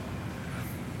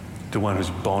 The one who's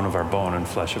bone of our bone and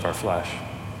flesh of our flesh,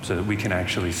 so that we can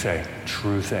actually say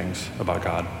true things about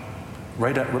God.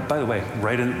 By the way,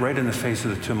 right in the face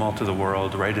of the tumult of the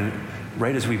world, right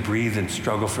as we breathe and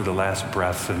struggle for the last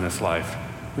breaths in this life,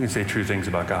 We can say true things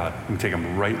about God. We can take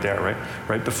them right there,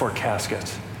 right before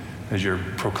caskets, as you're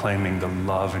proclaiming the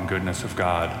love and goodness of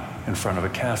God in front of a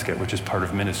casket, which is part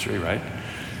of ministry, right?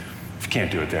 If you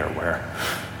can't do it there, where?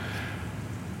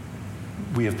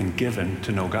 We have been given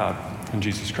to know God in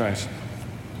Jesus Christ.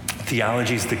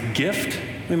 Theology is the gift,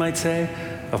 we might say,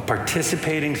 of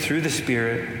participating through the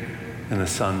Spirit in the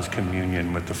Son's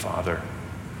communion with the Father,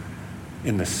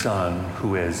 in the Son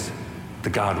who is the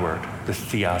God Word, the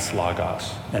Theos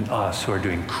Logos, and us who are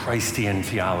doing Christian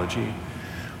theology.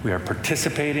 We are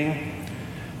participating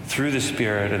through the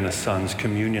Spirit in the Son's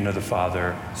communion of the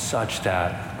Father such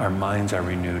that our minds are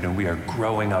renewed and we are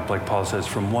growing up, like Paul says,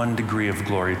 from one degree of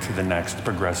glory to the next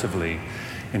progressively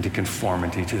into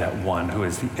conformity to that one who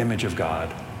is the image of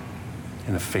God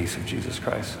in the face of Jesus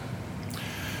Christ.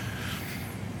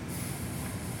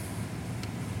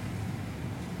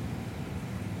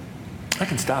 I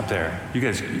can stop there. You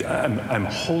guys, I'm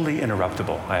wholly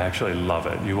interruptible. I actually love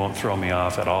it. You won't throw me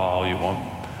off at all.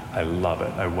 I love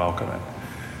it. I welcome it.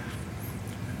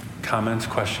 Comments,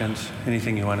 questions,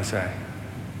 anything you want to say?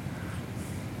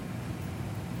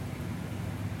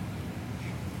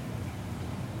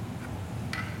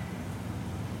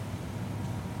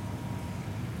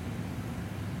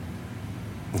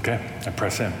 Okay, I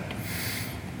press in.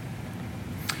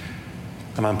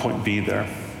 I'm on point B there,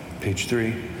 page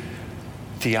 3.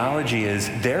 Theology is,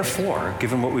 therefore,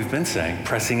 given what we've been saying,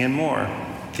 pressing in more.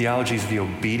 Theology is the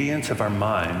obedience of our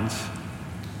minds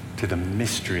to the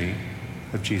mystery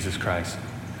of Jesus Christ.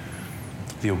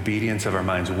 The obedience of our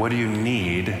minds. What do you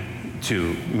need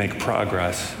to make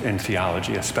progress in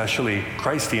theology, especially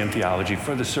Christian theology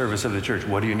for the service of the church?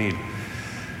 What do you need?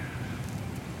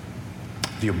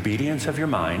 The obedience of your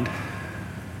mind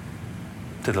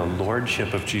to the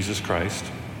lordship of Jesus Christ,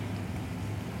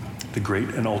 the great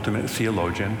and ultimate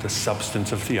theologian, the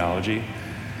substance of theology,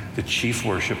 the chief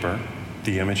worshiper,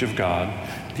 the image of God,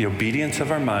 the obedience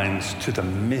of our minds to the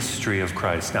mystery of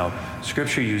Christ. Now,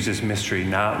 Scripture uses mystery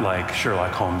not like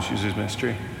Sherlock Holmes uses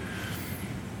mystery,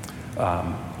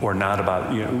 or not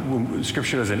about,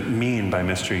 Scripture doesn't mean by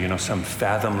mystery, some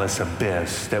fathomless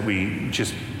abyss that we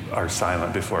just are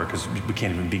silent before because we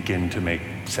can't even begin to make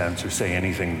sense or say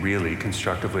anything really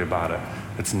constructively about it.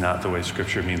 That's not the way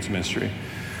Scripture means mystery.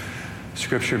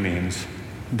 Scripture means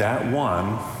that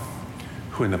one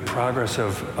who in the progress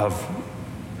of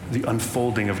the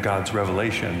unfolding of God's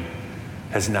revelation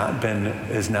has not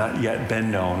yet been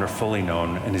known or fully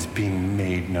known and is being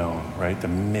made known, right? The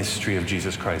mystery of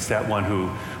Jesus Christ. That one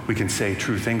who we can say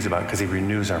true things about because he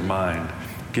renews our mind,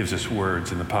 gives us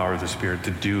words and the power of the Spirit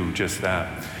to do just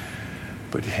that.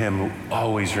 But him who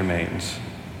always remains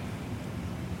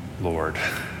Lord,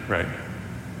 right?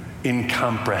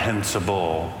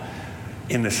 Incomprehensible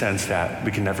in the sense that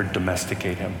we can never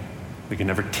domesticate him. We can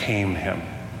never tame him,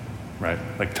 right?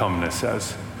 Like Tumnus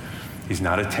says, he's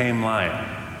not a tame lion.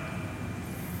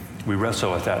 We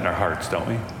wrestle with that in our hearts, don't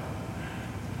we?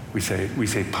 We say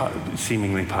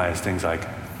seemingly pious things like,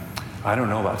 I don't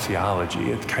know about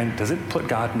theology. Does it put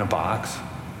God in a box?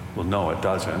 Well, no, it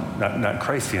doesn't. Not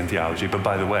Christian theology, but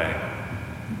by the way,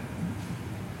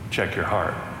 check your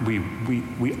heart.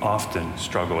 We often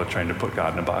struggle with trying to put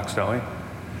God in a box, don't we?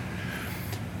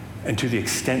 And to the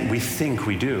extent we think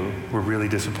we do, we're really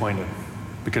disappointed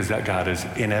because that God is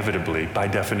inevitably, by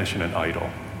definition, an idol.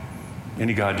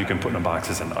 Any God you can put in a box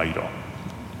is an idol.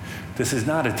 This is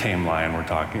not a tame lion we're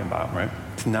talking about, right?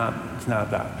 It's not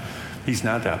that. He's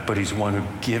not that, but he's one who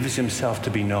gives himself to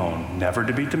be known, never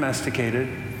to be domesticated,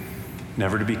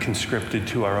 never to be conscripted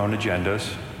to our own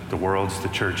agendas, the world's, the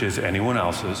church's, anyone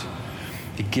else's.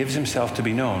 He gives himself to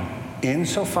be known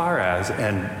insofar as,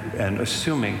 and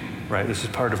assuming, right, this is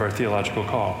part of our theological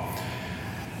call,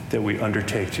 that we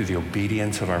undertake through the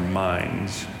obedience of our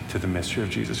minds to the mystery of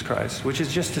Jesus Christ, which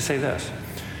is just to say this.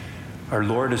 Our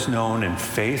Lord is known in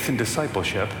faith and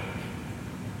discipleship,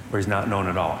 or he's not known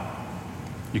at all.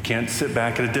 You can't sit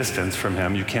back at a distance from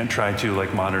him. You can't try to,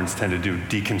 like moderns tend to do,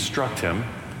 deconstruct him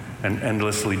and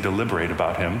endlessly deliberate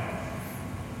about him.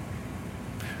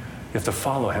 You have to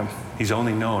follow him. He's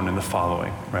only known in the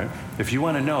following, right? If you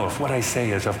want to know if what I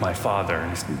say is of my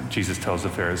Father, Jesus tells the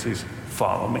Pharisees,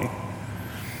 follow me.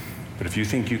 But if you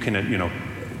think you can,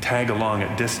 tag along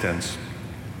at distance,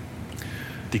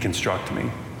 deconstruct me,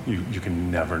 you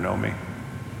can never know me.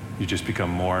 You just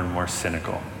become more and more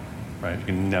cynical, right? You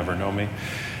can never know me.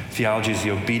 Theology is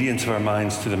the obedience of our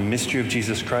minds to the mystery of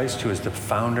Jesus Christ, who is the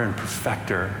founder and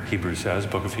perfecter, Hebrews says,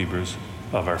 book of Hebrews,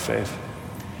 of our faith.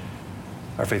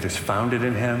 Our faith is founded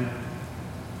in him.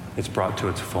 It's brought to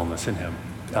its fullness in him.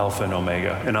 Alpha and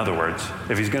Omega. In other words,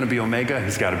 if he's going to be Omega,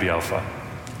 he's got to be Alpha.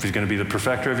 If he's going to be the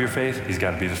perfecter of your faith, he's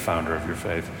got to be the founder of your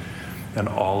faith. And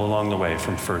all along the way,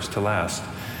 from first to last,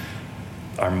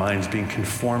 our minds being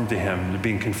conformed to him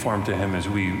as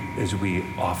we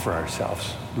offer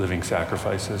ourselves living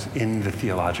sacrifices in the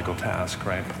theological task,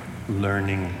 right?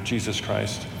 Learning Jesus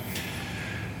Christ.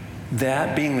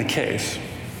 That being the case,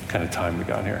 what kind of time we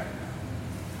got here?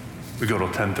 We go till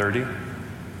 10:30?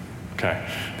 Okay.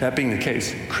 That being the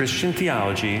case, Christian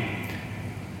theology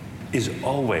is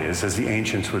always, as the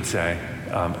ancients would say,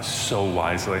 so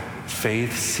wisely,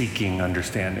 faith-seeking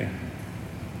understanding.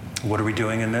 What are we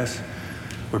doing in this?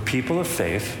 We're people of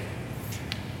faith,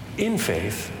 in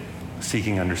faith,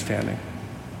 seeking understanding.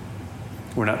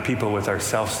 We're not people with our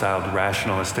self-styled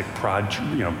rationalistic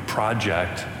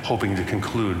project hoping to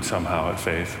conclude somehow at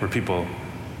faith. We're people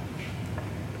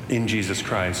in Jesus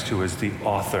Christ, who is the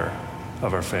author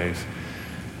of our faith,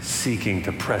 seeking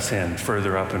to press in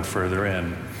further up and further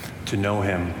in to know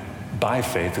him by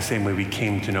faith, the same way we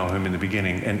came to know him in the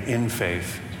beginning, and in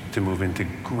faith to move into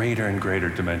greater and greater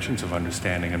dimensions of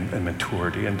understanding and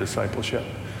maturity and discipleship.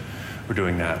 We're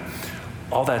doing that.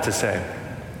 All that to say,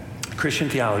 Christian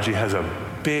theology has a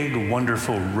big,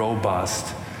 wonderful,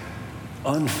 robust,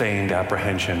 unfeigned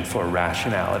apprehension for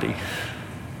rationality.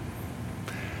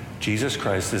 Jesus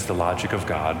Christ is the logic of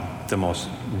God, the most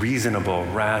reasonable,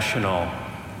 rational,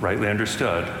 rightly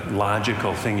understood,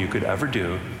 logical thing you could ever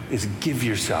do is give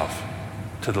yourself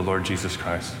to the Lord Jesus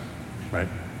Christ, right?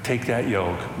 Take that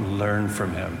yoke, learn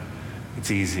from him. It's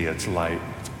easy, it's light,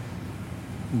 it's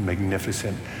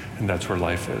magnificent, and that's where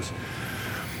life is.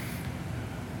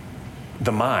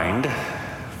 The mind,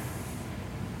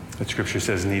 that Scripture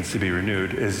says needs to be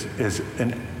renewed, is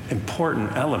an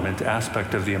important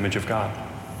aspect of the image of God.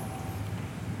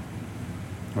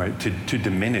 Right? To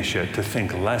diminish it, to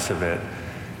think less of it,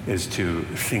 is to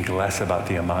think less about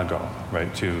the imago,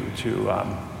 right? To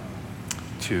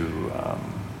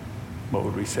what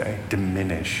would we say?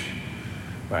 Diminish,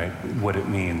 right? What it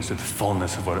means, the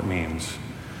fullness of what it means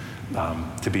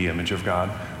to be image of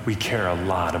God. We care a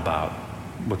lot about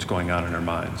what's going on in our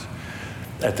minds.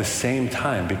 At the same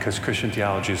time, because Christian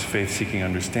theology is faith-seeking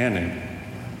understanding,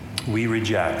 we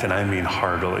reject, and I mean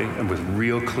heartily, and with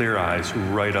real clear eyes,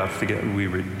 right off the get, we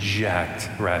reject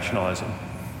rationalism.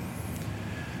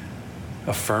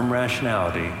 Affirm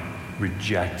rationality,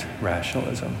 reject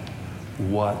rationalism.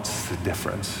 What's the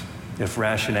difference? If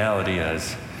rationality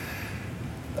is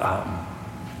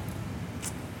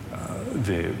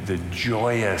the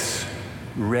joyous,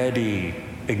 ready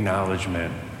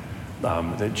acknowledgement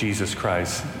that Jesus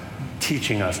Christ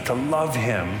teaching us to love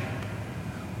him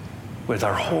with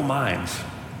our whole minds,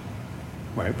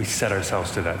 right? We set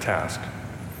ourselves to that task.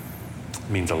 It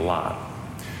means a lot.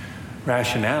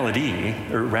 Rationality,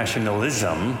 or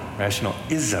rationalism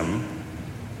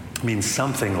means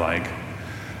something like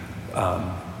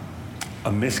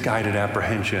a misguided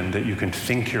apprehension that you can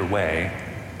think your way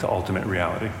to ultimate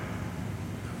reality.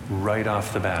 Right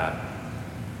off the bat,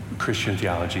 Christian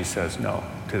theology says no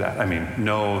to that. I mean,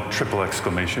 no triple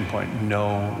exclamation point,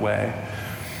 no way.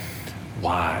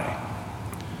 Why?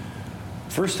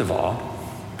 First of all,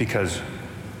 because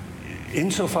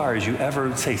insofar as you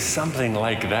ever say something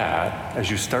like that, as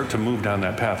you start to move down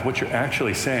that path, what you're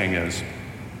actually saying is,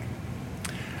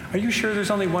 are you sure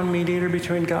there's only one mediator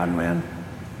between God and man?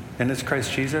 And it's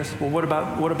Christ Jesus? Well, what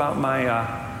about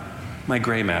my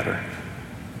gray matter?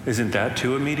 Isn't that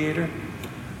too a mediator?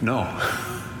 No,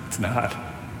 it's not.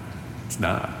 It's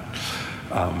not.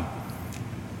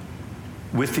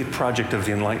 With the project of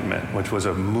the Enlightenment, which was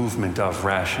a movement of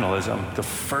rationalism, the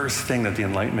first thing that the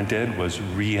Enlightenment did was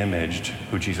re-imaged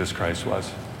who Jesus Christ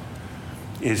was.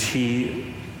 Is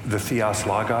he the Theos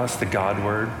Logos, the God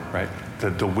word, right?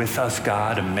 The with us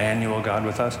God, Emmanuel God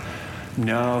with us?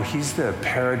 No, he's the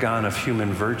paragon of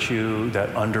human virtue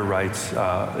that underwrites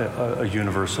a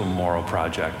universal moral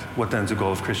project. What then's the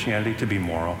goal of Christianity? To be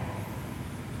moral.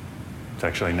 It's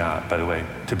actually not, by the way.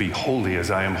 To be holy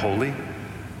as I am holy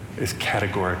is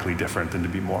categorically different than to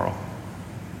be moral.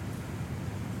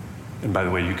 And by the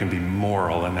way, you can be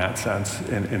moral in that sense,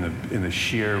 in the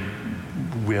sheer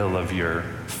will of your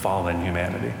fallen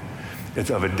humanity. It's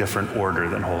of a different order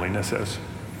than holiness is.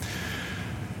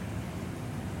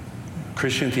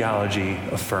 Christian theology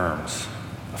affirms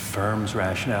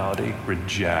rationality,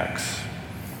 rejects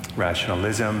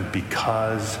rationalism,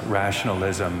 because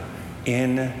rationalism,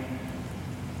 in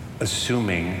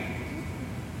assuming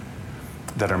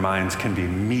that our minds can be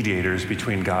mediators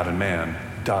between God and man,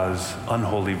 does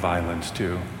unholy violence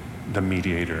to the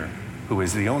mediator, who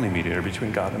is the only mediator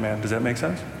between God and man. Does that make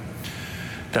sense?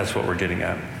 That's what we're getting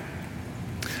at.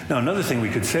 Now, another thing we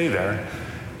could say there,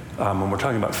 when we're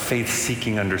talking about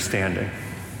faith-seeking understanding,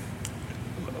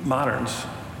 moderns,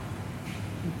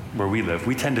 where we live,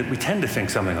 we tend to think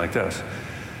something like this.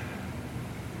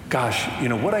 Gosh,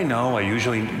 what I know, I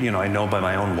usually, I know by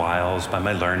my own wiles, by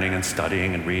my learning and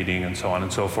studying and reading and so on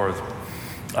and so forth.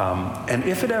 And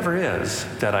if it ever is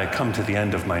that I come to the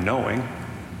end of my knowing,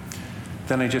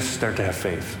 then I just start to have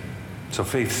faith. So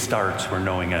faith starts where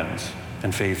knowing ends,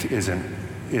 and faith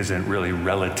isn't really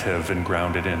relative and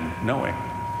grounded in knowing.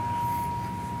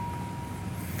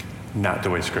 Not the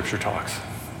way Scripture talks.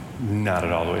 Not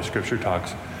at all the way Scripture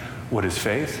talks. What is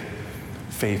faith?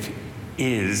 Faith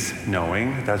is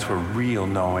knowing. That's where real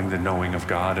knowing, the knowing of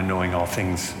God and knowing all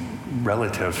things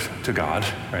relative to God,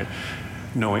 right?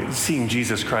 Knowing, seeing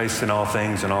Jesus Christ in all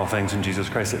things and all things in Jesus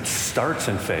Christ. It starts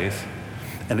in faith,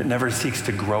 and it never seeks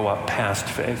to grow up past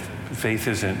faith. Faith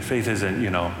isn't,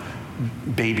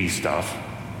 baby stuff,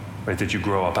 right, that you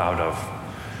grow up out of.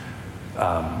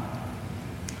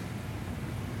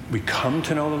 We come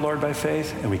to know the Lord by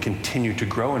faith, and we continue to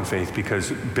grow in faith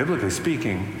because, biblically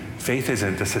speaking, faith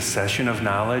isn't the cessation of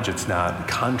knowledge. It's not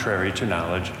contrary to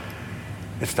knowledge.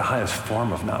 It's the highest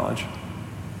form of knowledge.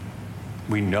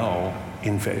 We know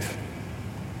in faith.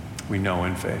 We know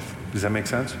in faith. Does that make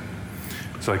sense?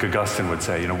 So like Augustine would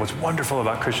say, what's wonderful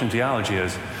about Christian theology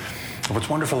is, what's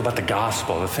wonderful about the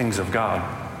gospel, the things of God,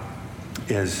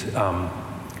 is a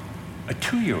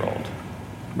 2-year-old,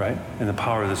 right? In the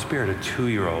power of the Spirit, a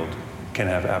 2-year-old can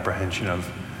have apprehension of,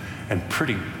 and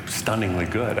pretty stunningly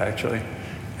good, actually,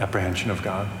 apprehension of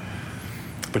God.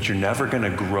 But you're never going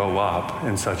to grow up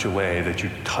in such a way that you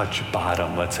touch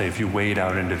bottom. Let's say if you wade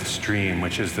out into the stream,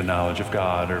 which is the knowledge of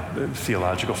God or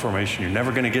theological formation, you're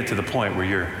never going to get to the point where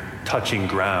you're touching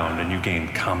ground and you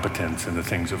gain competence in the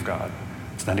things of God.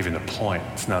 It's not even the point.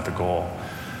 It's not the goal.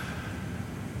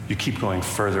 You keep going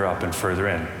further up and further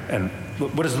in. And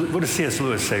what does C.S.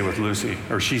 Lewis say with Lucy?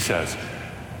 Or she says,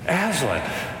 Aslan,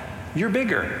 you're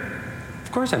bigger.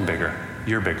 Of course I'm bigger.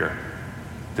 You're bigger.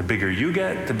 The bigger you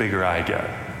get, the bigger I get.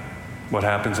 What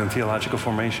happens in theological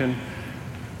formation?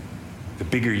 The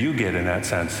bigger you get in that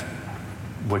sense,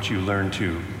 what you learn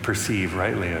to perceive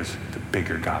rightly is the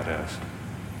bigger God is.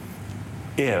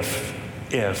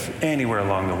 If anywhere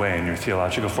along the way in your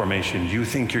theological formation you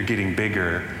think you're getting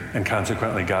bigger and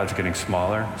consequently God's getting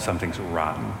smaller, something's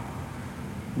rotten.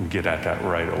 You get at that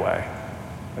right away.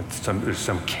 There's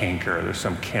some canker, there's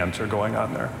some cancer going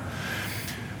on there.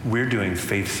 We're doing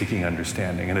faith-seeking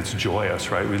understanding, and it's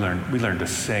joyous, right? We learn to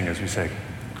sing as we say,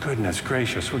 goodness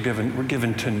gracious, we're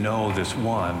given to know this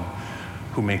one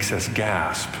who makes us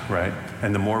gasp, right?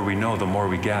 And the more we know, the more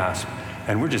we gasp.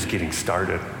 And we're just getting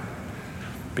started,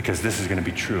 because this is going to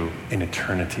be true in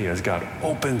eternity as God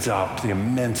opens up the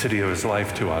immensity of his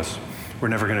life to us. We're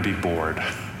never going to be bored.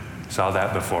 Saw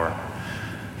that before.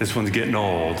 This one's getting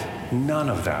old. None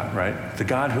of that, right? The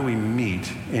God who we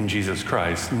meet in Jesus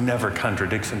Christ never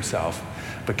contradicts himself,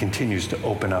 but continues to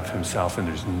open up himself, and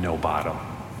there's no bottom.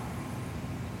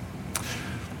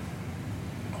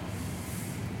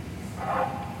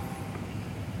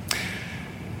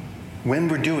 When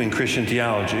we're doing Christian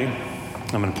theology,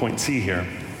 I'm going to point C here,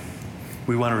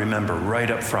 we want to remember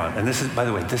right up front, and this is, by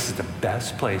the way, this is the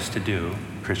best place to do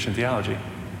Christian theology,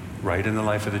 right in the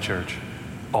life of the church.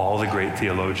 All the great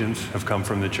theologians have come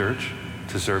from the church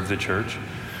to serve the church.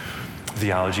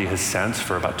 Theology has since,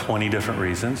 for about 20 different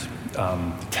reasons,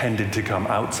 tended to come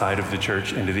outside of the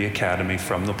church into the academy,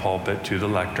 from the pulpit to the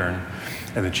lectern,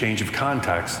 and the change of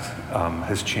context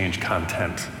has changed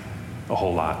content a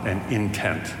whole lot and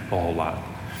intent a whole lot.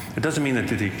 It doesn't mean that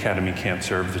the academy can't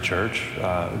serve the church.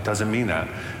 It doesn't mean that,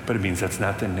 but it means that's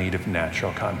not the native,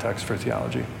 natural context for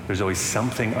theology. There's always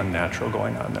something unnatural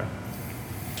going on there.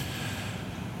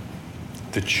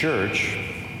 The church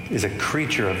is a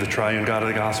creature of the triune God of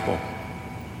the gospel.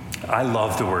 I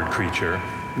love the word creature.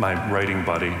 My writing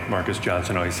buddy, Marcus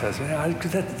Johnson, always says,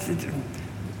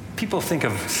 people think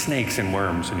of snakes and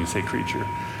worms when you say creature.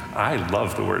 I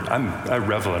love the word. I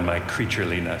revel in my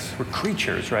creatureliness. We're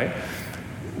creatures, right?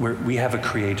 We have a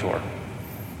creator.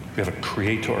 We have a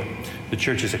creator. The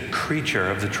church is a creature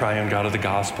of the triune God of the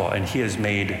gospel, and he has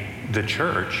made the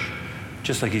church,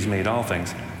 just like he's made all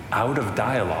things, out of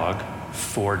dialogue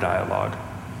for dialogue.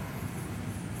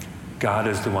 God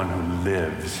is the one who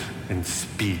lives and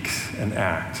speaks and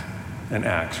acts,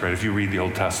 right? If you read the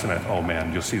Old Testament, oh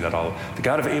man, you'll see that all. The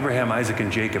God of Abraham, Isaac,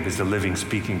 and Jacob is the living,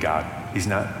 speaking God. He's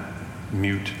not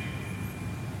mute,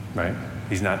 right?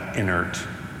 He's not inert.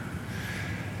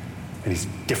 And he's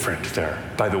different there.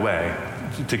 By the way,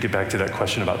 to get back to that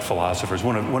question about philosophers,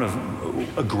 one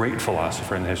of a great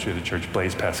philosopher in the history of the church,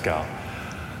 Blaise Pascal,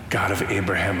 God of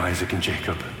Abraham, Isaac, and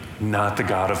Jacob, not the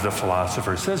God of the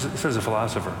philosophers, says a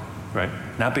philosopher, right?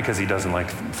 Not because he doesn't like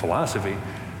philosophy,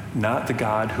 Not the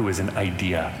God who is an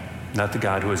idea, not the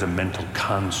God who is a mental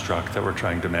construct that we're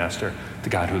trying to master, the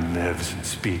God who lives and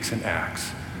speaks and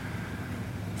acts.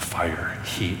 Fire,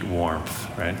 heat, warmth,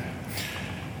 right?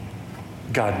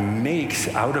 God makes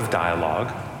out of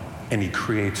dialogue, and he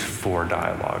creates for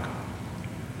dialogue.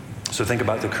 So think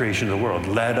about the creation of the world.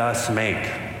 Let us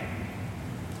make.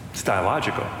 It's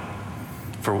dialogical.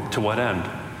 To what end?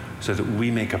 So that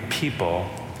we make a people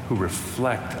who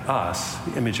reflect us,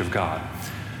 the image of God.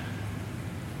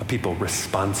 A people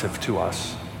responsive to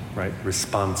us, right?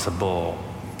 Responsible,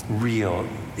 real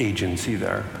agency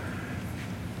there.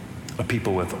 A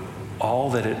people with all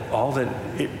that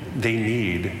they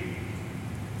need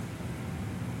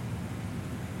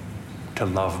to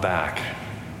love back,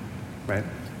 right?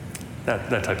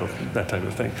 That type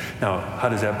of thing. Now, how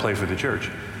does that play for the church?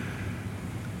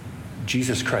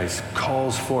 Jesus Christ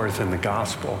calls forth in the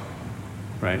gospel,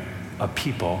 right, a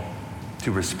people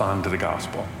to respond to the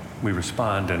gospel. We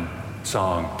respond in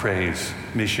song, praise,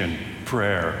 mission,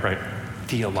 prayer, right?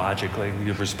 Theologically,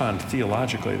 we respond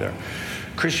theologically there.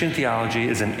 Christian theology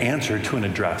is an answer to an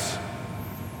address.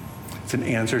 It's an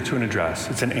answer to an address.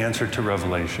 It's an answer to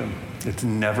revelation. It's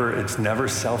never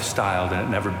self-styled, and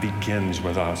it never begins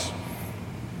with us.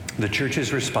 The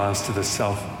church's response to the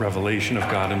self-revelation of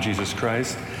God in Jesus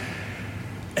Christ,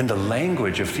 and the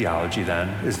language of theology then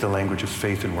is the language of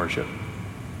faith and worship,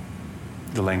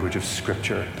 the language of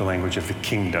Scripture, the language of the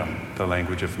kingdom, the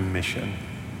language of mission,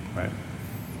 right?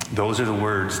 Those are the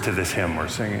words to this hymn we're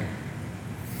singing.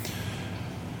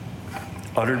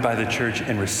 Uttered by the church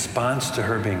in response to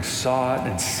her being sought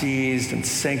and seized and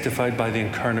sanctified by the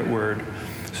incarnate word,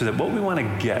 so that what we want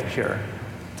to get here,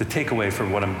 the takeaway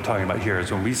from what I'm talking about here,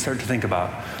 is when we start to think about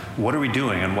what are we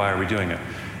doing and why are we doing it,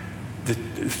 the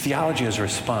theology as a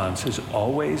response is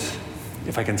always,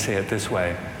 if I can say it this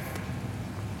way,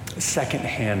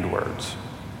 second-hand words.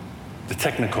 The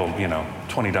technical,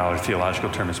 $20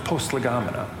 theological term is post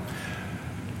legomena.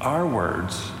 Our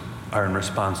words are in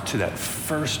response to that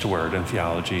first word in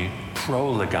theology,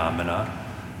 pro legomena,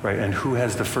 right? And who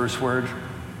has the first word?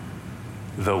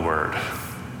 The Word.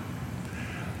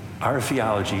 Our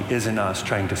theology isn't us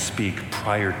trying to speak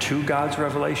prior to God's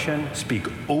revelation, speak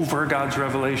over God's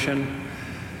revelation,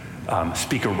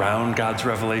 speak around God's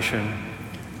revelation.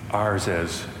 Ours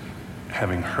is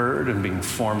having heard and being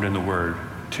formed in the Word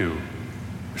to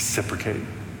reciprocate.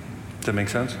 Does that make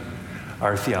sense?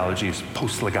 Our theology is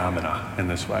post legomena in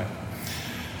this way.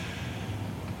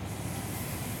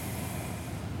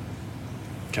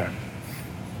 Okay.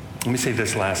 Let me say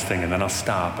this last thing, and then I'll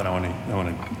stop. And I want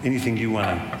to anything you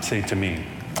want to say to me,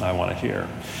 I want to hear.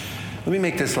 Let me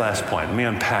make this last point. Let me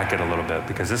unpack it a little bit,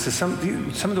 because this is some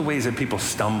of the ways that people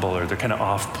stumble, or they're kind of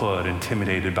off-put,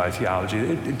 intimidated by theology.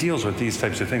 It deals with these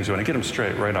types of things. I want to get them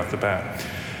straight right off the bat.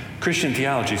 Christian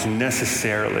theology is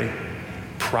necessarily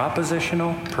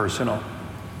propositional, personal.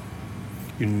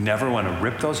 You never want to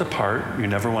rip those apart. You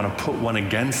never want to put one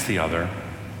against the other,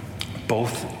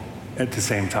 both at the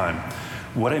same time.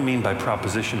 What I mean by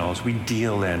propositional is we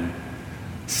deal in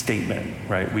statement,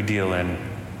 right? We deal in,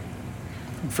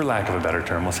 for lack of a better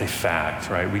term, we'll say fact,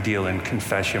 right? We deal in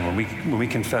confession. When we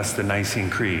confess the Nicene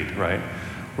Creed, right?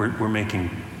 We're making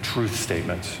truth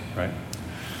statements, right?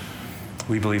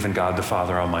 We believe in God the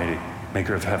Father Almighty,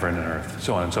 maker of heaven and earth,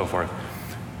 so on and so forth.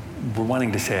 We're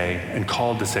wanting to say and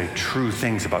called to say true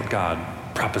things about God,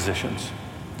 propositions.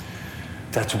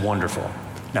 That's wonderful.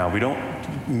 Now, we don't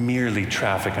merely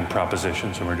traffic in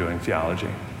propositions when we're doing theology,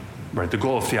 right? The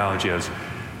goal of theology is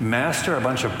master a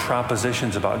bunch of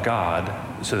propositions about God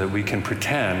so that we can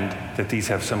pretend that these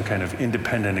have some kind of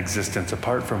independent existence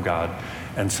apart from God,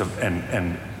 and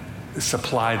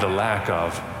supply the lack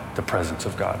of the presence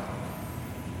of God.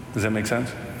 Does that make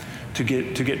sense? To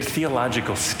get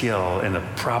theological skill in the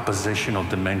propositional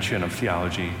dimension of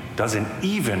theology doesn't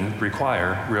even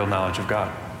require real knowledge of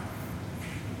God.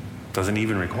 Doesn't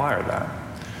even require that.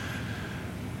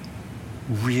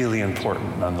 Really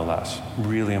important nonetheless.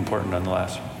 Really important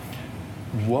nonetheless.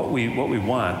 What we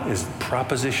want is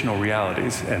propositional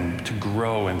realities, and to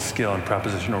grow in skill in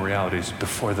propositional realities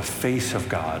before the face of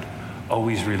God,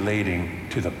 always relating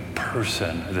to the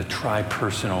person, the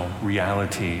tri-personal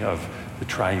reality of the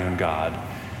triune God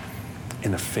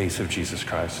in the face of Jesus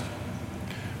Christ.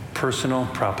 Personal,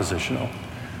 propositional.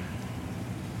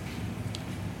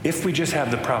 If we just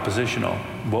have the propositional,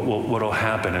 what'll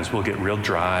happen is we'll get real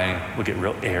dry, we'll get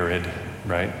real arid,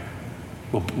 right?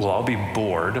 We'll all be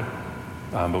bored,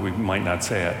 but we might not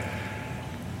say it.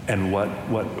 And what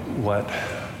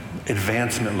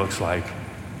advancement looks like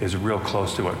is real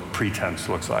close to what pretense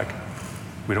looks like.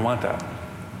 We don't want that.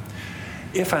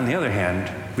 If, on the other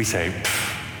hand, we say,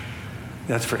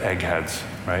 that's for eggheads,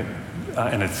 right?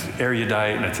 And it's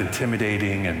erudite and it's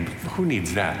intimidating, and who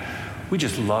needs that? We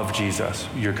just love Jesus.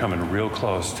 You're coming real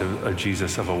close to a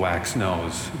Jesus of a wax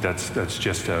nose. That's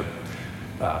just a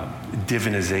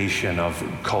divinization of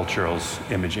cultural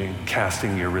imaging,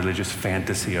 casting your religious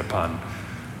fantasy upon,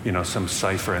 some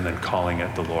cipher and then calling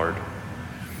it the Lord.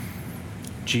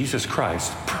 Jesus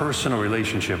Christ, personal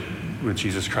relationship with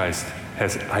Jesus Christ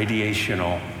has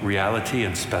ideational reality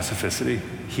and specificity.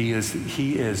 He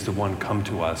is the one come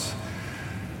to us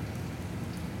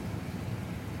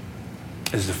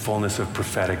as the fullness of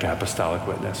prophetic apostolic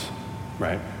witness,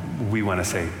 right? We want to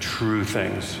say true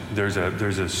things. There's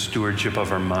a stewardship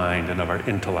of our mind and of our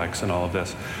intellects and all of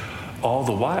this. All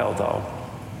the while, though,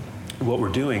 what we're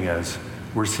doing is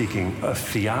we're seeking a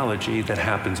theology that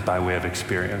happens by way of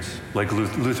experience. Like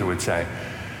Luther would say,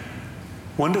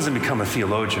 one doesn't become a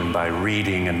theologian by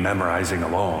reading and memorizing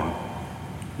alone.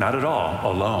 Not at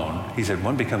all, alone. He said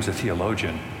one becomes a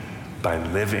theologian by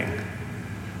living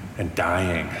and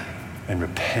dying and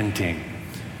repenting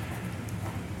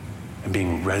and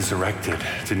being resurrected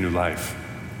to new life.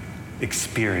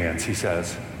 Experience, he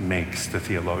says, makes the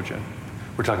theologian.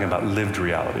 We're talking about lived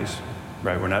realities,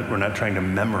 right? We're not trying to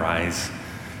memorize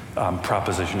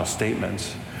propositional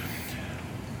statements.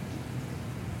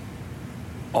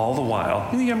 All the while,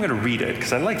 I'm going to read it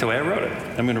because I like the way I wrote it.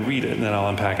 I'm going to read it and then I'll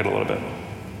unpack it a little bit.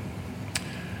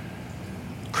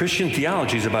 Christian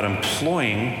theology is about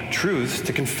employing truth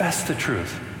to confess the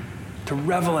truth, to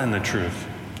revel in the truth,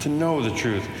 to know the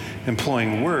truth,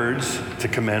 employing words to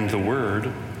commend the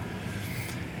word.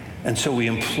 And so we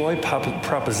employ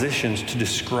propositions to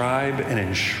describe and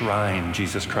enshrine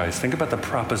Jesus Christ. Think about the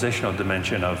propositional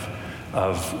dimension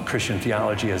of Christian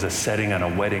theology as a setting on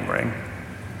a wedding ring.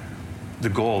 The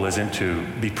goal isn't to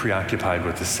be preoccupied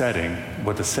with the setting.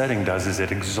 What the setting does is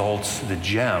it exalts the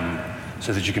gem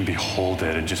so that you can behold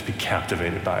it and just be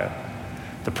captivated by it.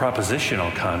 The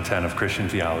propositional content of Christian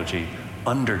theology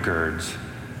undergirds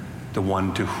the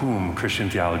one to whom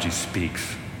Christian theology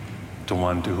speaks, the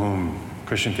one to whom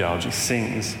Christian theology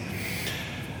sings.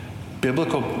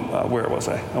 Biblical, where was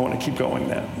I? I want to keep going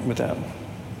with that.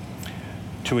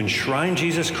 To enshrine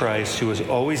Jesus Christ, who is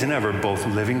always and ever both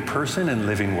living person and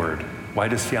living word. Why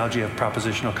does theology have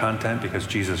propositional content? Because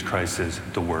Jesus Christ is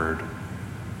the word.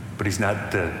 But he's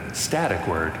not the static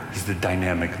word, he's the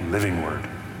dynamic living word.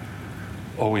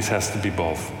 Always has to be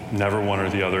both, never one or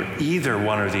the other. Either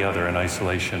one or the other in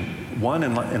isolation. One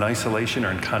in isolation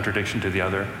or in contradiction to the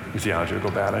other, your theology will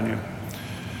go bad on you.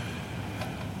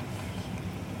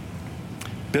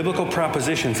 Biblical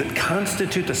propositions that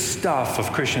constitute the stuff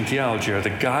of Christian theology are the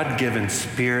God-given,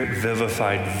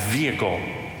 spirit-vivified vehicle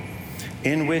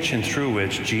in which and through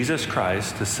which Jesus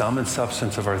Christ, the sum and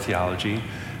substance of our theology,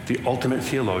 the ultimate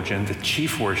theologian, the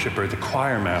chief worshiper, the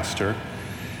choir master,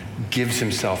 gives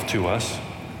himself to us,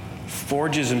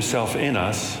 forges himself in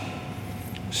us,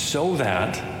 so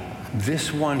that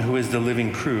this one who is the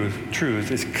living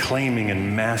truth is claiming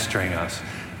and mastering us,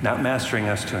 not mastering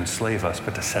us to enslave us,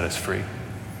 but to set us free.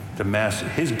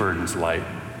 His burden's light,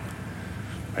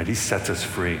 right? He sets us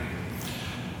free.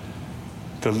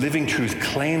 The living truth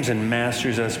claims and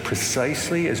masters us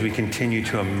precisely as we continue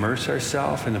to immerse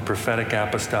ourselves in the prophetic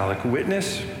apostolic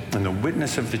witness and the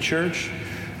witness of the church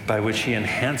by which he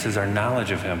enhances our knowledge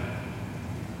of him,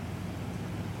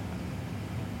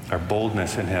 our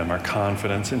boldness in him, our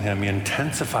confidence in him. He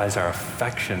intensifies our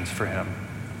affections for him.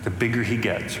 The bigger he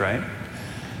gets, right?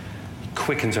 He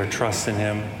quickens our trust in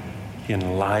him. He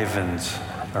enlivens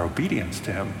our obedience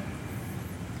to him.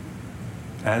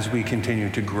 As we continue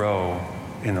to grow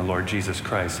in the Lord Jesus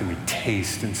Christ and we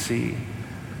taste and see,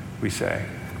 we say,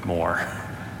 more,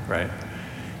 right?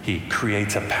 He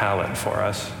creates a palate for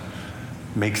us,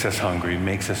 makes us hungry,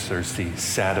 makes us thirsty,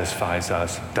 satisfies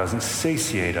us, doesn't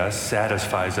satiate us,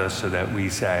 satisfies us so that we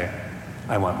say,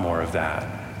 I want more of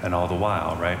that. And all the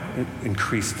while, right?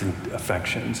 Increased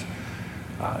affections,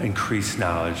 increased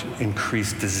knowledge,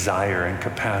 increased desire and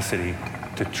capacity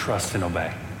to trust and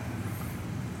obey.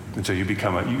 And so you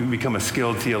become a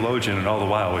skilled theologian, and all the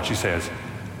while what you say is,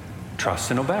 trust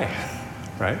and obey,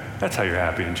 right? That's how you're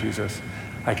happy in Jesus.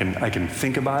 I can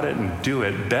think about it and do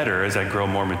it better as I grow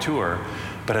more mature.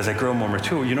 But as I grow more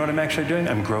mature, you know what I'm actually doing?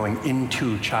 I'm growing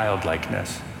into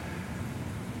childlikeness.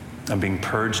 I'm being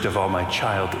purged of all my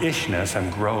childishness.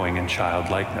 I'm growing in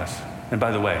childlikeness. And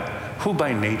by the way, who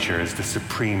by nature is the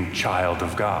supreme child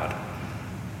of God?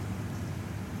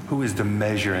 Who is the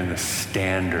measure and the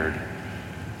standard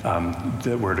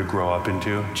that we're to grow up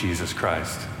into? Jesus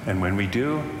Christ. And when we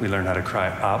do, we learn how to cry,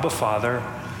 Abba, Father,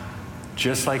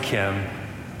 just like him,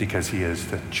 because he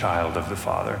is the child of the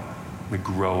Father. We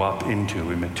grow up into,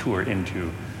 we mature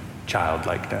into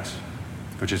childlikeness,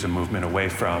 which is a movement away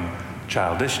from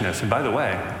childishness. And by the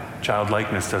way,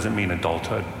 childlikeness doesn't mean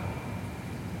adulthood.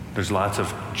 There's lots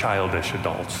of childish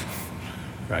adults,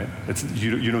 right?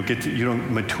 You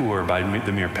don't mature by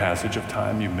the mere passage of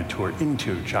time. You mature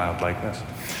into childlikeness.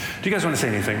 Do you guys want to say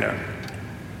anything there?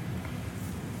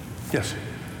 Yes.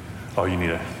 Oh, you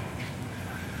need it.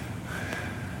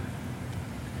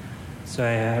 So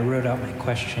I wrote out my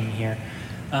question here.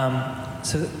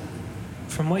 So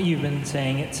from what you've been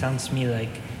saying, it sounds to me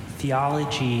like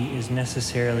theology is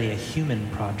necessarily a human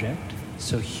project,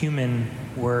 so human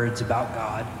words about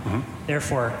God. Mm-hmm.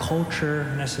 Therefore, our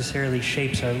culture necessarily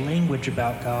shapes our language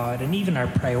about God, and even our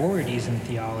priorities in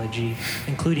theology,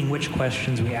 including which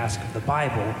questions we ask of the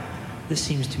Bible. This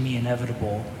seems to me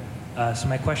inevitable. So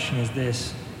my question is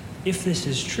this: if this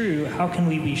is true, how can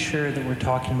we be sure that we're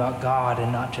talking about God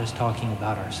and not just talking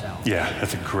about ourselves? Yeah,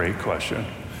 that's a great question,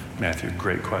 Matthew,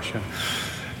 great question.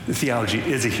 Theology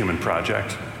is a human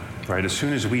project, right? As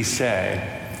soon as we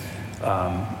say,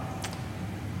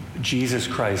 Jesus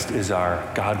Christ is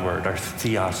our God word, our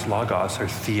theos logos, our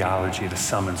theology, the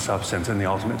sum and substance, and the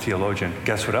ultimate theologian,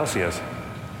 guess what else he is?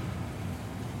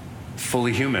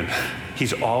 Fully human.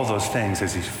 He's all those things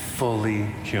as he's fully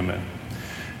human.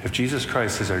 If Jesus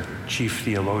Christ is our chief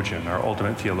theologian, our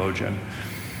ultimate theologian,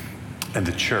 and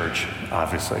the church,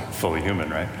 obviously, fully human,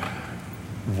 right?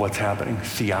 What's happening?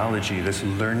 Theology, this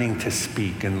learning to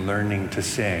speak and learning to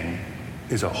sing,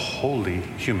 is a wholly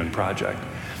human project.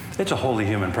 It's a wholly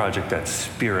human project that's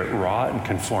spirit-wrought and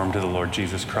conformed to the Lord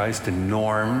Jesus Christ and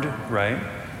normed, right,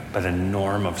 by the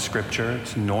norm of Scripture.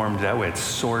 It's normed that way. It's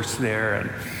sourced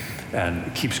there and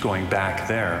it keeps going back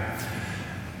there.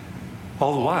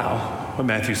 All the while, what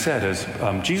Matthew said is,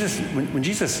 when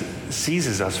Jesus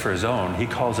seizes us for his own, he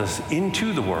calls us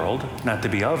into the world, not to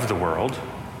be of the world,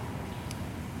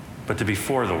 but to be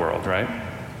for the world, right?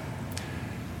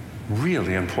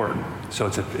 Really important. So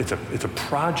it's a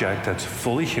project that's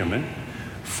fully human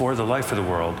for the life of the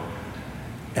world.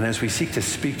 And as we seek to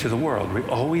speak to the world, we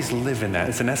always live in that.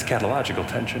 It's an eschatological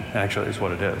tension, actually, is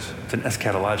what it is. It's an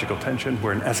eschatological tension.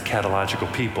 We're an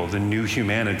eschatological people, the new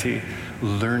humanity,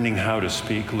 learning how to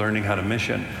speak, learning how to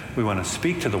mission. We want to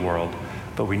speak to the world,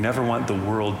 but we never want the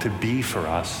world to be for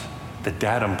us the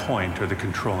datum point or the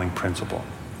controlling principle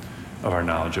of our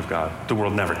knowledge of God. The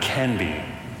world never can be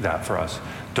that for us.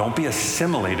 Don't be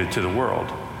assimilated to the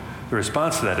world. The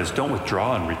response to that is don't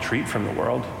withdraw and retreat from the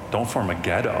world. Don't form a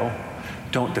ghetto.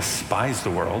 Don't despise the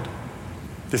world.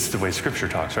 This is the way Scripture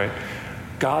talks, right?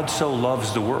 God so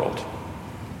loves the world.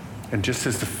 And just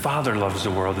as the Father loves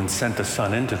the world and sent the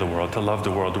Son into the world to love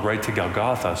the world right to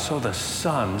Golgotha, so the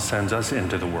Son sends us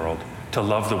into the world to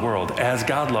love the world as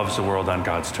God loves the world on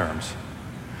God's terms.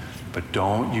 But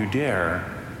don't you dare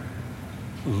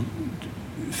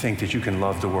think that you can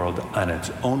love the world on its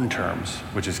own terms,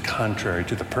 which is contrary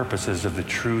to the purposes of the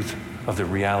truth of the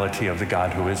reality of the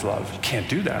God who is love. You can't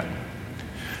do that.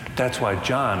 That's why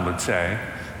John would say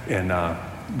in,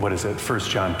 1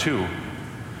 John 2,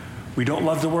 we don't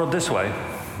love the world this way,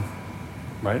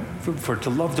 right? For to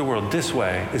love the world this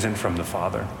way isn't from the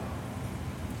Father.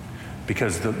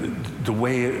 Because the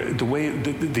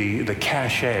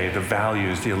cachet, the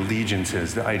values, the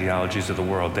allegiances, the ideologies of the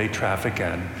world, they traffic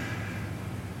in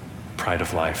pride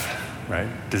of life, right?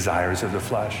 Desires of the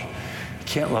flesh. You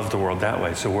can't love the world that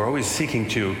way. So we're always seeking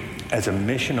to, as a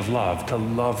mission of love, to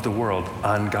love the world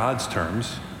on God's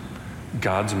terms,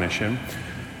 God's mission.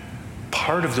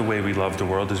 Part of the way we love the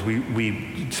world is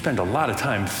we spend a lot of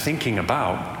time thinking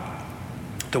about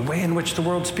the way in which the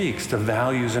world speaks, the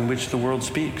values in which the world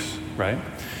speaks, right?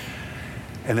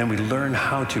 And then we learn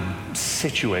how to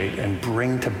situate and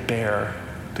bring to bear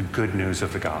the good news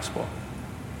of the gospel.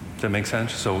 Does that make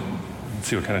sense? So let's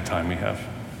see what kind of time we have.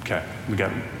 Okay, we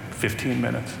got 15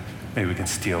 minutes. Maybe we can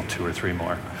steal 2 or 3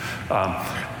 more.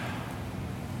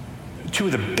 2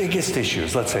 of the biggest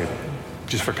issues, let's say,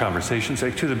 just for conversation's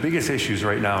sake, 2 of the biggest issues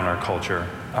right now in our culture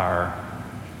are,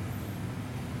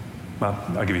 well,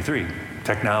 I'll give you 3.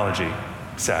 Technology,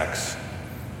 sex,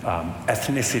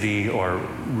 ethnicity, or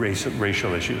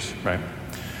racial issues, right?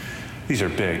 These are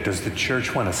big. Does the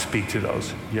church want to speak to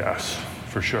those? Yes,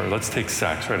 for sure. Let's take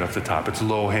sex right off the top. It's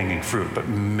low-hanging fruit, but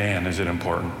man, is it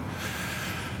important.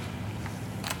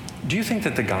 Do you think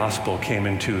that the gospel came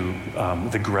into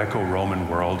the Greco-Roman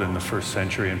world in the first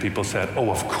century and people said, oh,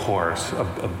 of course,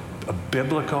 a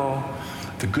biblical,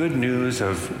 the good news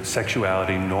of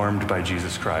sexuality normed by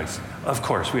Jesus Christ. Of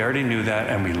course, we already knew that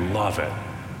and we love it.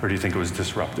 Or do you think it was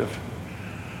disruptive?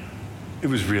 It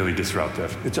was really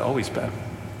disruptive. It's always been.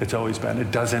 It's always been.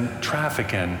 It doesn't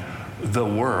traffic in the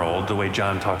world the way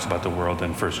John talks about the world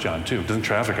in 1 John 2. It doesn't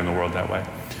traffic in the world that way.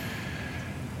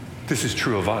 This is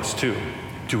true of us too.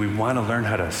 Do we want to learn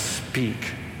how to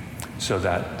speak so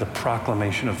that the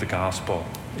proclamation of the gospel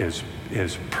is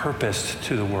purposed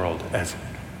to the world as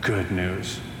good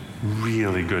news,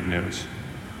 really good news,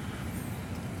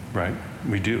 right?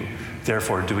 We do.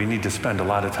 Therefore, do we need to spend a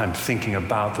lot of time thinking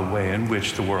about the way in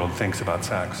which the world thinks about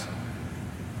sex?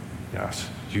 Yes.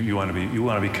 You want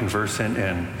to be conversant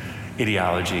in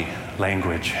ideology,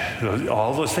 language,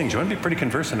 all those things. You want to be pretty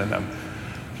conversant in them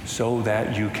so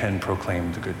that you can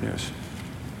proclaim the good news,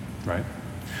 right?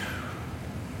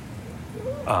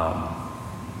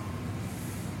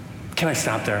 Can I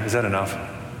stop there? Is that enough?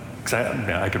 Because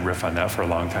I could riff on that for a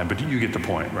long time, but you get the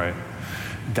point, right?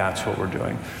 That's what we're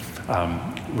doing.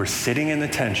 We're sitting in the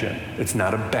tension. It's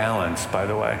not a balance, by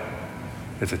the way.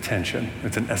 It's a tension.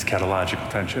 It's an eschatological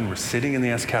tension. We're sitting in the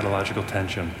eschatological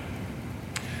tension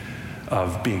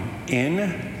of being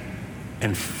in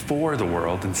and for the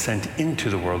world and sent into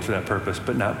the world for that purpose,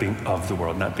 but not being of the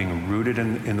world, not being rooted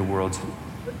in the world's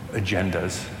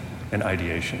agendas and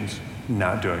ideations.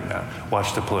 Not doing that.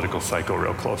 Watch the political cycle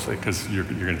real closely, because you're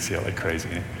going to see it like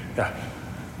crazy. Yeah.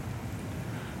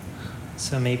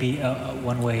 So maybe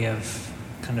one way of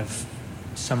kind of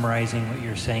summarizing what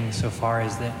you're saying so far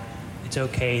is that it's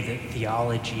okay that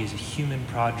theology is a human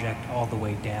project all the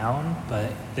way down,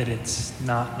 but that it's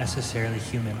not necessarily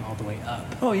human all the way up.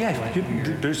 Oh yeah,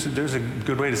 there's a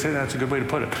good way to say that. It's a good way to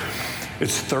put it.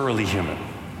 It's thoroughly human.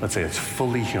 Let's say it's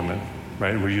fully human,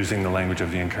 right? We're using the language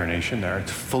of the incarnation there.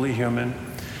 It's fully human.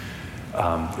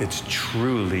 It's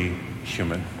truly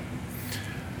human.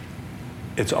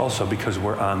 It's also because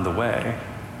we're on the way.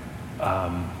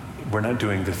 We're not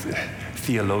doing the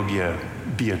Theologia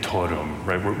Beatorum,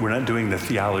 right? We're not doing the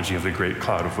theology of the great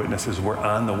cloud of witnesses. We're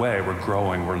on the way. We're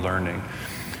growing. We're learning.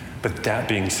 But that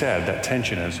being said, that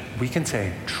tension is we can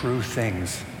say true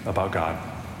things about God,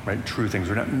 right? True things.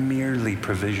 We're not merely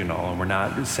provisional, and we're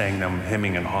not saying them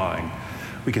hemming and hawing.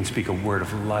 We can speak a word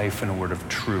of life and a word of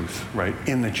truth, right?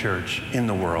 In the church, in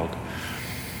the world.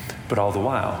 But all the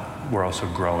while, we're also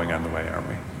growing on the way, aren't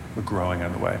we? We're growing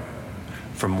on the way.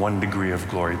 From one degree of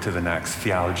glory to the next.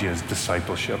 Theology is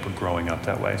discipleship. We're growing up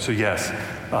that way. So yes,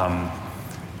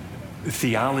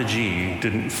 theology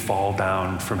didn't fall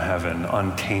down from heaven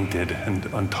untainted and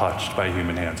untouched by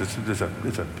human hands. It's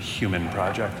a human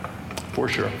project, for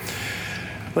sure.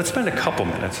 Let's spend a couple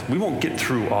minutes. We won't get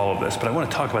through all of this, but I want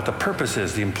to talk about the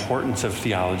purposes, the importance of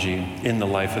theology in the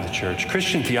life of the church.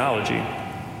 Christian theology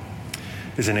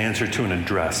is an answer to an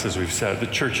address, as we've said. The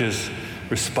church's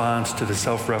response to the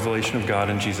self-revelation of God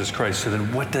in Jesus Christ. So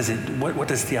then what does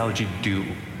theology do?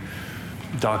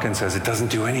 Dawkins says it doesn't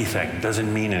do anything. It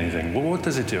doesn't mean anything. Well, what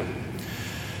does it do?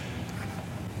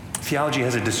 Theology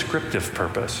has a descriptive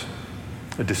purpose.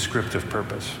 A descriptive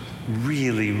purpose.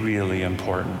 Really, really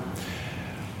important.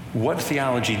 What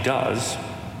theology does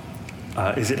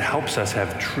is it helps us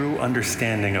have true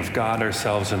understanding of God,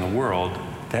 ourselves, and the world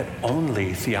that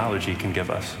only theology can give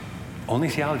us. Only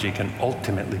theology can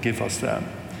ultimately give us that.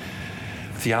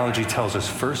 Theology tells us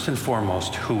first and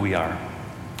foremost who we are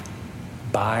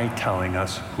by telling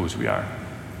us whose we are.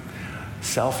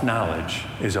 Self-knowledge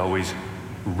is always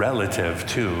relative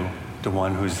to the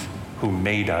one who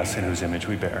made us and whose image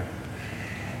we bear.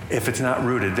 If it's not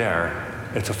rooted there,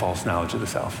 it's a false knowledge of the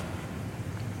self.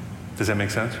 Does that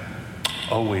make sense?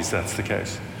 Always that's the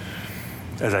case.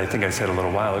 As I think I said a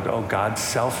little while ago, God's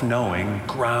self-knowing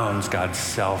grounds God's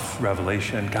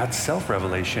self-revelation. God's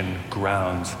self-revelation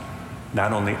grounds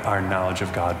not only our knowledge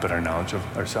of God, but our knowledge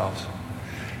of ourselves.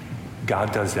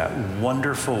 God does that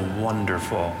wonderful,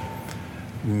 wonderful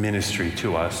ministry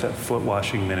to us, that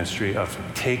foot-washing ministry of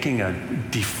taking a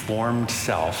deformed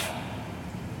self,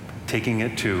 taking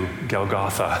it to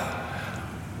Golgotha,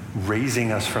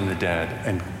 raising us from the dead,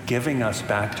 and giving us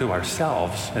back to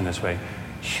ourselves in this way,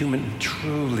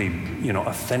 truly,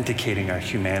 authenticating our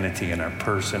humanity and our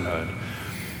personhood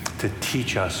to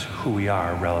teach us who we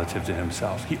are relative to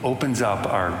himself. He opens up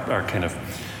our kind of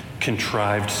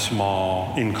contrived,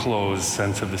 small, enclosed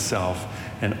sense of the self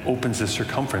and opens the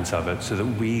circumference of it so that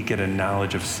we get a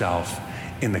knowledge of self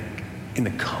in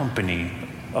the company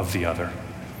of the other.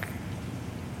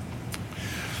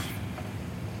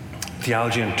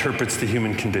 Theology interprets the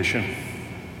human condition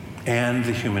and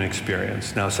the human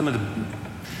experience. Now, some of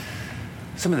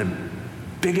the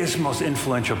biggest, most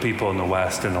influential people in the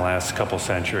West in the last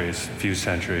few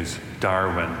centuries,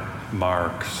 Darwin,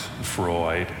 Marx,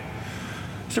 Freud,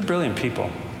 these are brilliant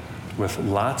people with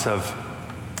lots of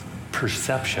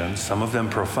perceptions, some of them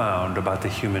profound, about the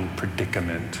human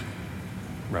predicament,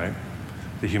 right?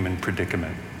 The human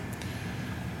predicament.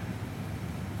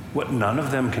 What none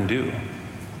of them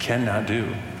cannot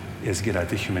do, is get at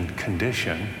the human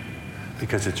condition,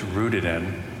 because it's rooted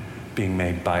in being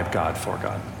made by God for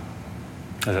God.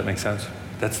 Does that make sense?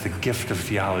 That's the gift of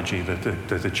theology that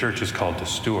the church is called to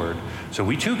steward. So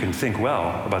we too can think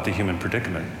well about the human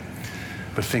predicament,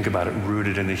 but think about it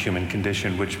rooted in the human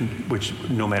condition, which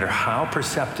no matter how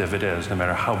perceptive it is, no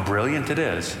matter how brilliant it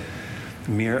is,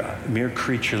 mere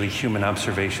creaturely human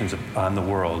observations on the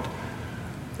world,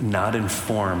 not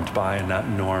informed by and not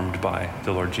normed by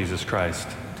the Lord Jesus Christ,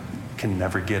 can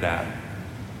never get at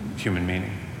human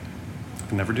meaning.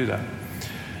 Can never do that.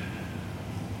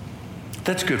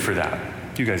 That's good for that.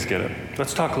 You guys get it.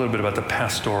 Let's talk a little bit about the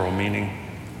pastoral meaning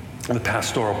and the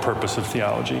pastoral purpose of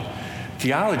theology.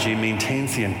 Theology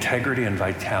maintains the integrity and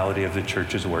vitality of the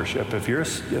church's worship. If you're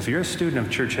a student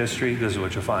of church history, this is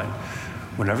what you'll find.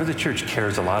 Whenever the church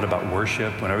cares a lot about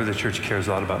worship, whenever the church cares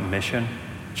a lot about mission,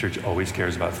 the church always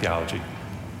cares about theology.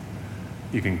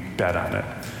 You can bet on it.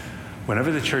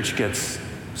 Whenever the church gets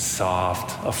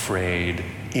soft, afraid,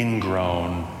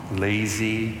 ingrown,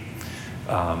 lazy,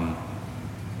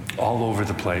 all over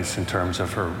the place in terms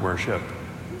of her worship,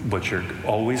 what you're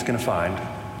always going to find,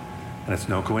 and it's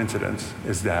no coincidence,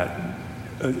 is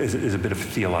a bit of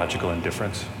theological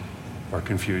indifference or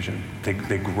confusion.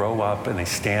 They grow up and they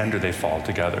stand or they fall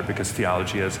together, because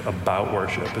theology is about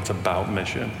worship. It's about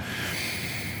mission.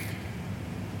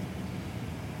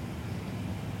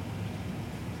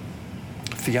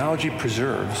 Theology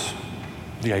preserves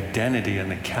the identity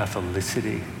and the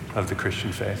Catholicity of the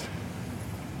Christian faith.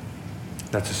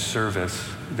 That's a service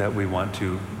that we want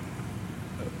to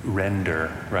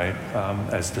render, right,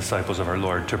 as disciples of our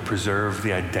Lord, to preserve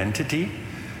the identity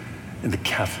and the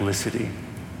Catholicity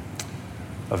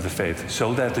of the faith,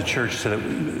 so that the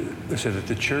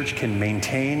church can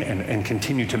maintain and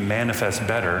continue to manifest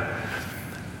better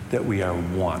that we are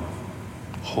one,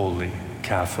 holy,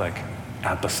 Catholic,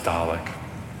 apostolic,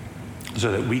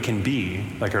 so that we can be,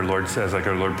 like our Lord says, like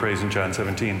our Lord prays in John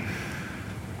 17,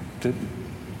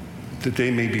 that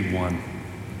they may be one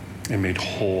and made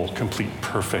whole, complete,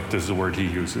 perfect is the word he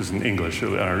uses in English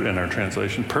in our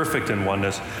translation, perfect in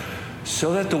oneness,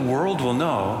 so that the world will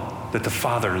know that the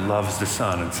Father loves the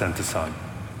Son and sent the Son.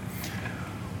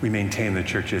 We maintain the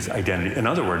church's identity. In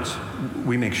other words,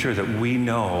 we make sure that we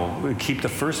keep the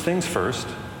first things first,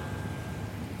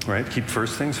 right? Keep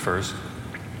first things first,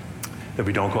 that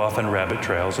we don't go off on rabbit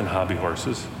trails and hobby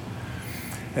horses,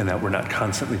 and that we're not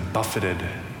constantly buffeted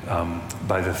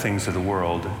by the things of the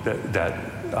world that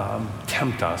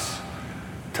tempt us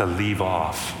to leave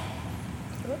off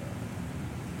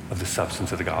of the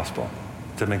substance of the gospel.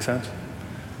 Does that make sense?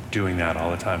 Doing that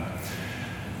all the time.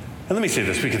 And let me say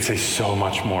this, we could say so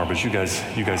much more, but you guys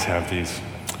have these.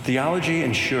 Theology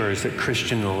ensures that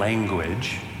Christian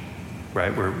language,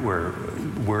 right, we're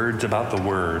words about the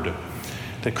word,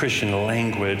 that Christian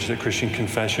language, that Christian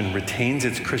confession retains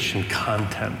its Christian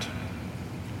content,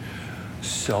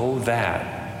 so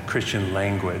that Christian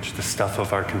language, the stuff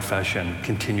of our confession,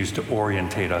 continues to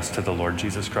orientate us to the Lord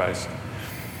Jesus Christ.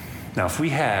 Now, if we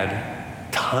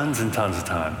had tons and tons of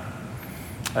time,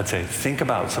 I'd say think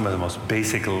about some of the most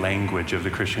basic language of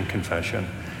the Christian confession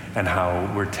and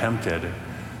how we're tempted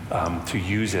to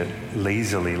use it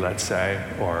lazily, let's say,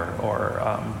 or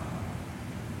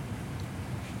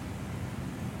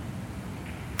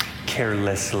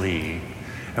carelessly,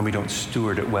 and we don't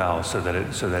steward it well so that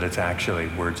it's actually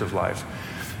words of life.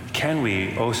 Can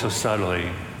we, oh so subtly,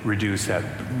 reduce that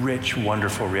rich,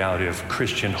 wonderful reality of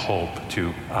Christian hope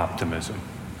to optimism?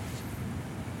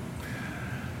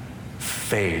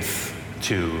 Faith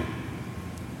to,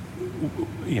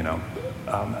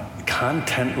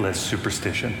 contentless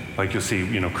superstition. Like you'll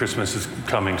see, Christmas is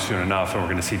coming soon enough, and we're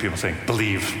going to see people saying,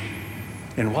 believe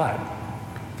in what?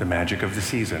 The magic of the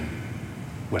season.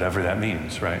 Whatever that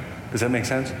means, right? Does that make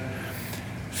sense?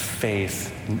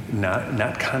 Faith,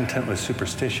 not contentless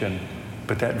superstition,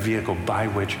 but that vehicle by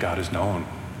which God is known,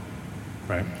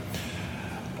 right?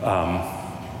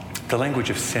 The language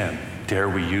of sin, dare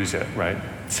we use it, right?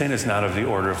 Sin is not of the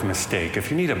order of mistake.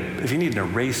 If you need an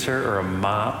eraser or a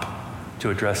mop to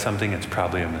address something, it's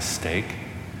probably a mistake.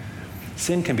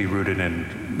 Sin can be rooted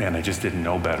in, man, I just didn't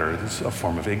know better. It's a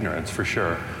form of ignorance for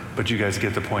sure. But you guys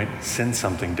get the point. Sin's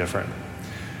something different.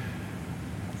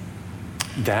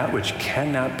 That which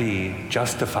cannot be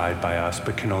justified by us,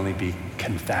 but can only be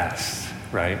confessed,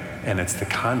 right? And it's the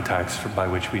context by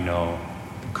which we know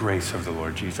the grace of the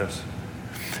Lord Jesus.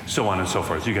 So on and so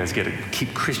forth. You guys get it.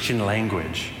 Keep Christian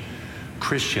language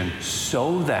Christian,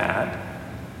 so that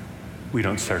we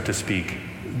don't start to speak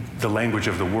the language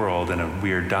of the world in a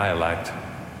weird dialect,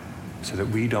 so that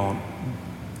we don't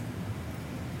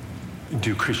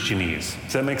do Christianese.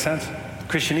 Does that make sense?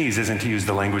 Christianese isn't to use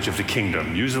the language of the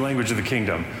kingdom. Use the language of the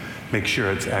kingdom. Make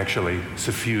sure it's actually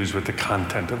suffused with the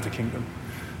content of the kingdom,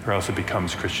 or else it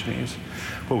becomes Christianese.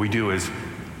 What we do is,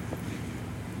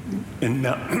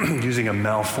 using a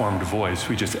malformed voice,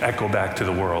 we just echo back to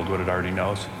the world what it already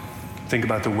knows. Think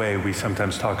about the way we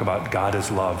sometimes talk about God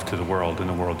is love to the world, and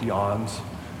the world yawns.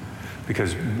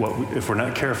 Because if we're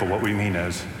not careful, what we mean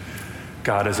is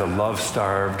God is a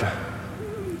love-starved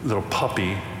little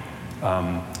puppy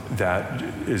that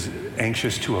is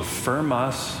anxious to affirm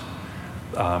us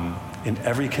in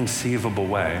every conceivable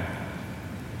way.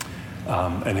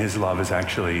 And his love is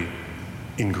actually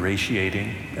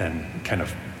ingratiating and kind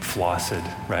of flaccid,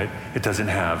 right? It doesn't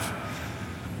have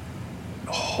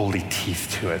holy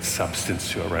teeth to it,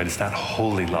 substance to it, right? It's not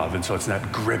holy love, and so it's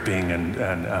not gripping and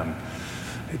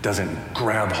it doesn't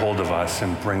grab hold of us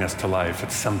and bring us to life.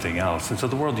 It's something else. And so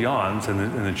the world yawns,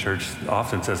 and the church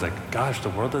often says, like, gosh, the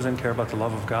world doesn't care about the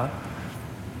love of God?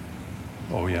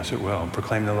 Oh, yes, it will.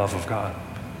 Proclaim the love of God,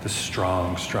 the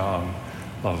strong, strong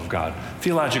love of God.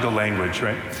 Theological language,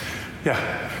 right?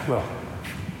 Yeah, Will.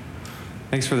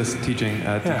 Thanks for this teaching,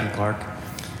 Deacon Clark.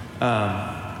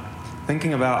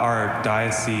 Thinking about our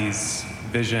diocese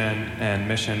vision and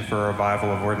mission for a revival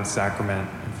of Word and Sacrament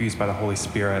infused by the Holy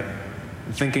Spirit,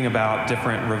 thinking about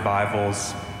different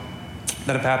revivals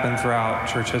that have happened throughout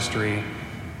church history,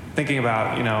 thinking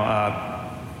about,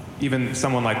 even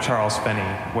someone like Charles Finney,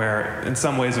 where in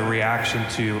some ways a reaction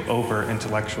to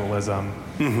over-intellectualism,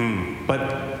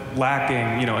 but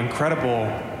lacking, incredible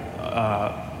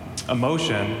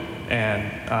emotion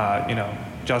and,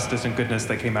 justice and goodness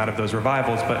that came out of those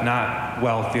revivals, but not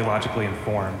well theologically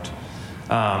informed.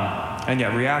 And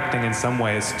yet reacting in some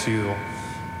ways to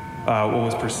what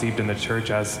was perceived in the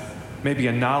church as maybe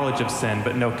a knowledge of sin,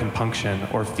 but no compunction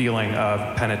or feeling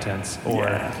of penitence, or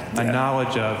a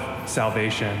knowledge of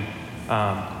salvation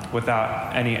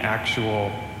without any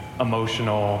actual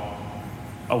emotional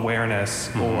awareness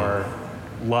or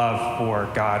love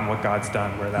for God and what God's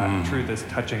done, where that truth is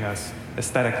touching us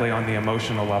aesthetically on the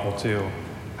emotional level too.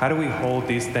 How do we hold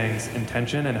these things in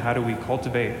tension, and how do we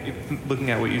cultivate, looking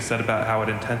at what you said about how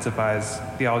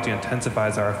theology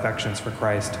intensifies our affections for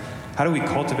Christ, how do we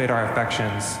cultivate our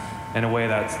affections in a way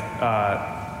that's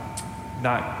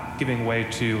not giving way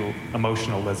to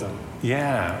emotionalism?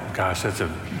 Yeah, gosh, that's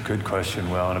a good question,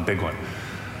 Will, and a big one.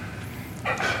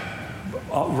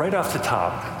 Right off the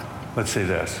top, let's say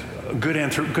this. Good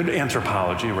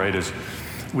anthropology, right, is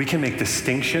we can make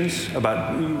distinctions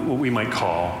about what we might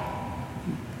call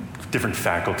different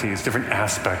faculties, different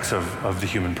aspects of the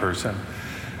human person,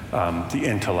 the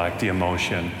intellect, the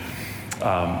emotion.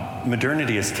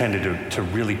 Modernity has tended to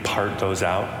really part those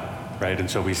out, right?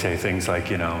 And so we say things like,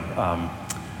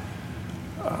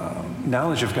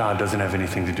 knowledge of God doesn't have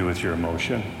anything to do with your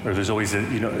emotion, or there's always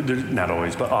not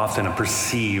always, but often a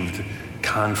perceived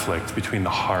conflict between the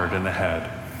heart and the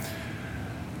head.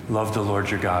 Love the Lord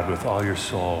your God with all your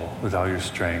soul, with all your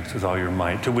strength, with all your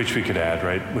might, to which we could add,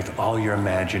 right, with all your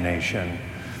imagination,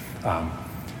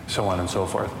 so on and so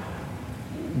forth.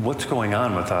 What's going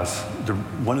on with us,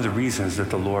 one of the reasons that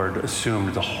the Lord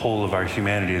assumed the whole of our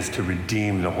humanity is to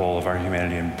redeem the whole of our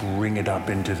humanity and bring it up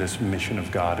into this mission of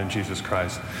God in Jesus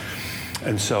Christ.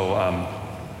 And so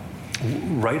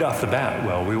right off the bat,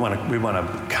 well, we want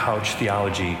to couch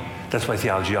theology. That's why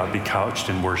theology ought to be couched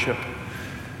in worship,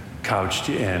 couched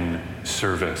in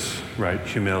service, right?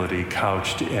 Humility,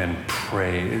 couched in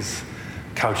praise,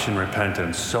 couched in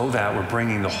repentance, so that we're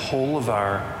bringing the whole of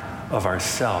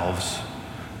ourselves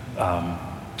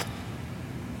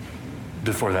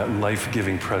before that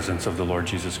life-giving presence of the Lord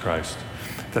Jesus Christ.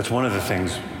 That's one of the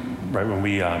things, right?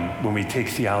 When we take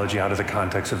theology out of the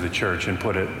context of the church and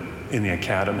put it in the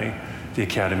academy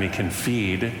can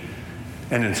feed,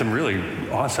 and in some really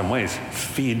awesome ways,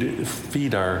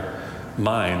 feed our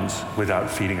minds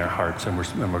without feeding our hearts, and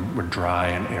we're dry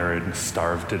and arid and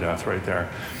starved to death right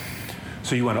there.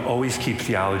 So you want to always keep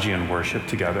theology and worship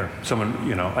together.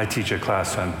 I teach a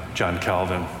class on John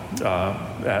Calvin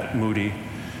at Moody,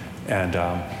 and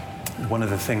one of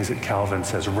the things that Calvin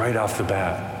says right off the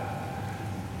bat,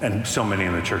 and so many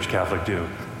in the Church Catholic do,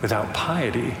 without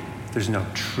piety, there's no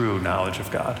true knowledge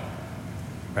of God,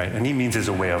 right? And he means as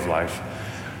a way of life,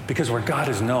 because where God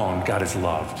is known, God is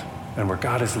loved. And where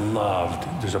God is loved,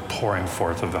 there's a pouring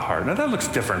forth of the heart. Now that looks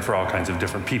different for all kinds of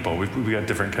different people. We've got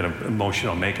different kind of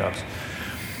emotional makeups.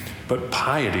 But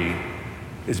piety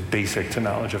is basic to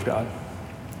knowledge of God.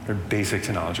 They're basic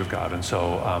to knowledge of God. And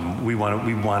so we want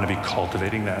to be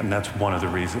cultivating that. And that's one of the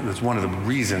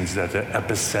reasons that the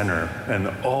epicenter, and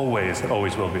always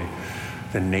will be,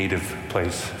 the native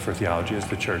place for theology is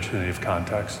the church, the native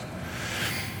context.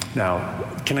 Now,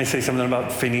 can I say something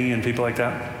about Finney and people like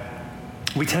that?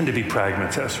 We tend to be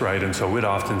pragmatists, right? And so we'd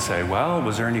often say, well,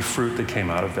 was there any fruit that came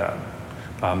out of that?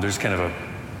 There's kind of a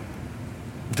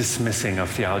dismissing of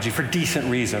theology for decent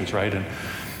reasons, right? And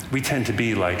we tend to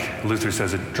be, like Luther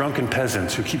says, drunken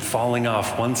peasants who keep falling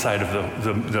off one side of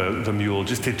the mule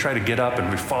just to try to get up, and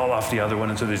we fall off the other one.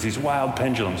 And so there's these wild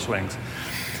pendulum swings.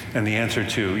 And the answer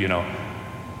to,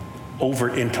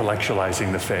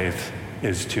 over-intellectualizing the faith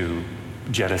is to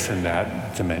jettison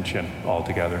that dimension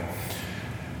altogether.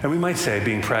 And we might say,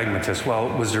 being pragmatists, well,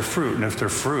 was there fruit? And if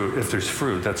there's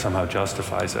fruit, that somehow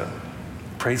justifies it.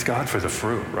 Praise God for the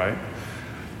fruit, right?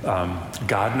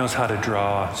 God knows how to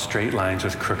draw straight lines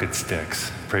with crooked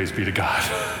sticks. Praise be to God,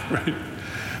 right?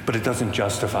 But it doesn't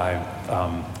justify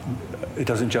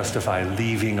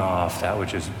leaving off that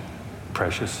which is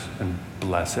precious and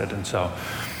blessed. And so,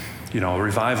 a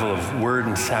revival of word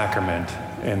and sacrament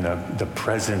and the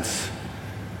presence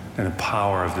and the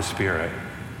power of the Spirit.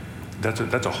 That's a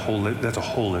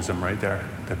holism right there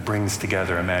that brings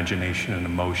together imagination and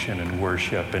emotion and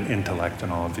worship and intellect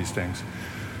and all of these things.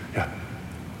 Yeah.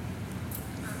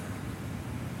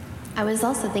 I was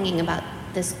also thinking about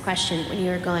this question when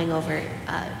you were going over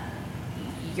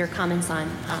your comments on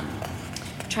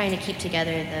trying to keep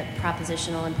together the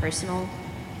propositional and personal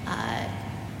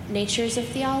natures of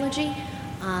theology.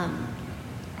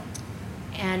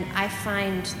 And I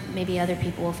find, maybe other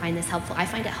people will find this helpful, I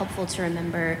find it helpful to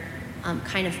remember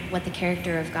kind of what the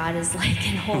character of God is like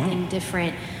in holding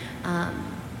different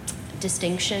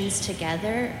distinctions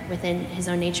together within his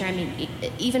own nature. I mean,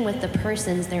 even with the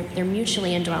persons, they're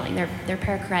mutually indwelling. They're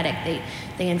perichoretic.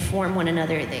 They inform one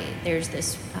another. There's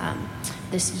this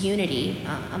unity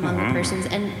among the persons,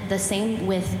 and the same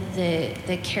with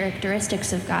the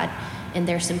characteristics of God and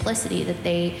their simplicity. That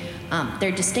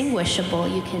they're distinguishable.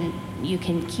 You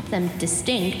can keep them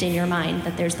distinct in your mind.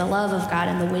 That there's the love of God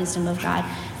and the wisdom of God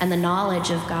and the knowledge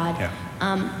of God.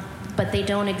 Yeah. But they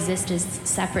don't exist as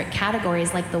separate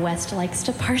categories like the West likes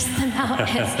to parse them out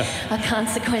as a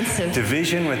consequence of...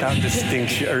 Division without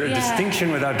distinction, or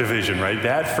distinction without division, right?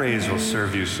 That phrase will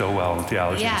serve you so well in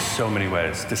theology in so many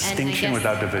ways. Distinction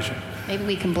without division. Maybe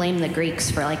we can blame the Greeks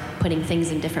for putting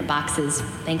things in different boxes,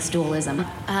 thanks dualism.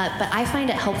 But I find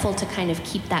it helpful to kind of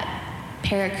keep that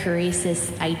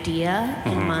perichoresis idea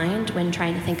in mind when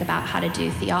trying to think about how to do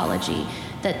theology,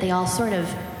 that they all sort of...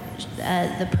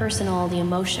 the personal, the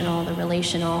emotional, the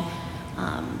relational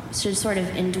should sort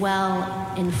of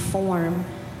inform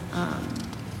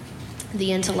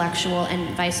the intellectual,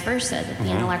 and vice versa, that the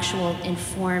intellectual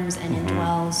informs and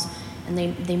indwells, and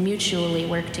they mutually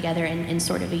work together in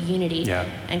sort of a unity,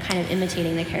 and kind of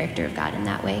imitating the character of God in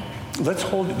that way. Let's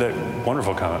hold that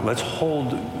wonderful comment. Let's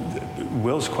hold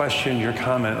Will's question, your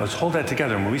comment, let's hold that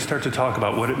together. And when we start to talk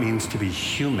about what it means to be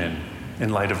human in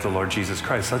light of the Lord Jesus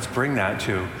Christ, let's bring that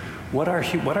to what are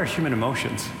human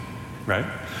emotions, right?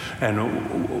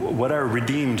 And what are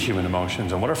redeemed human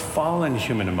emotions, and what are fallen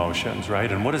human emotions, right?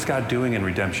 And what is God doing in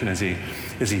redemption? Is he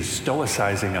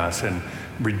stoicizing us and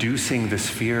reducing the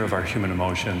sphere of our human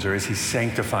emotions, or is he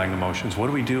sanctifying emotions? What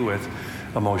do we do with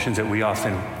emotions that we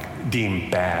often deem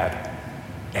bad?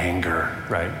 Anger,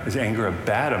 right? Is anger a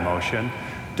bad emotion?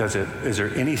 Is there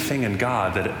anything in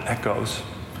God that it echoes?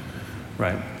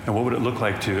 Right? And what would it look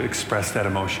like to express that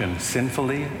emotion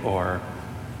sinfully or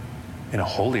in a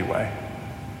holy way?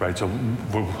 Right? So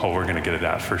we're going to get at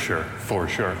that for sure.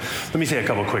 Let me say a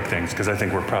couple quick things, because I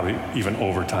think we're probably even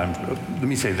over time. Let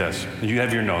me say this. You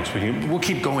have your notes. We'll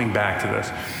keep going back to this.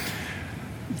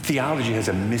 Theology has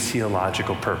a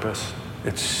missiological purpose.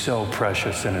 It's so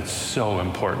precious and it's so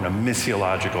important, a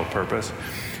missiological purpose.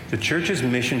 The church's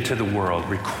mission to the world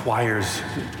requires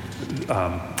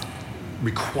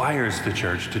the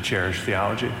church to cherish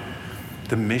theology.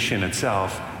 The mission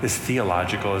itself is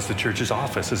theological, as the church's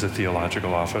office is a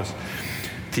theological office.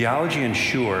 Theology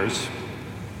ensures,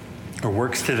 or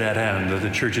works to that end, that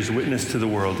the church's witness to the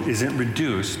world isn't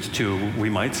reduced to, we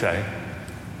might say,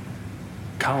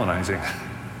 colonizing,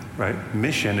 right?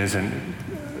 Mission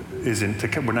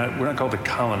we're not called to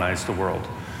colonize the world.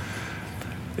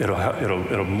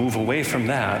 It'll move away from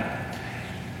that.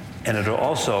 And it'll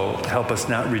also help us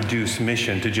not reduce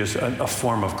mission to just a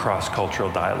form of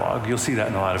cross-cultural dialogue. You'll see that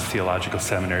in a lot of theological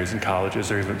seminaries and colleges.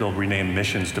 They'll rename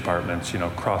missions departments,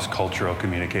 cross-cultural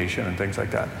communication and things like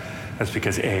that. That's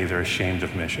because A, they're ashamed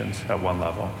of missions at one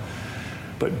level.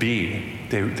 But B,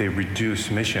 they reduce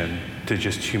mission to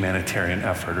just humanitarian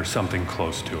effort or something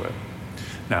close to it.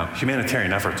 Now,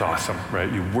 humanitarian effort's awesome, right?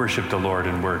 You worship the Lord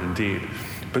in word and deed.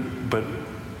 But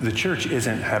the church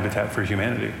isn't Habitat for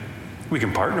Humanity. We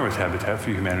can partner with Habitat for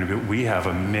Humanity, but we have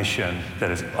a mission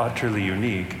that is utterly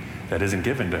unique that isn't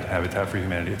given to Habitat for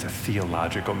Humanity. It's a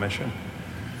theological mission.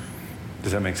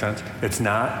 Does that make sense? It's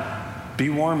not be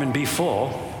warm and be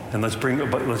full, and let's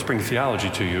bring theology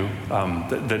to you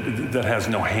that has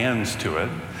no hands to it.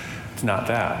 It's not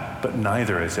that, but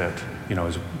neither is it.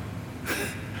 As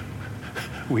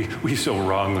we so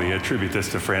wrongly attribute this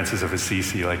to Francis of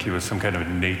Assisi, like he was some kind of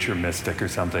nature mystic or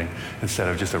something, instead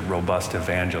of just a robust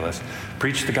evangelist.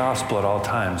 Preach the gospel at all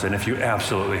times, and if you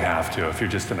absolutely have to, if you're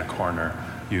just in a corner,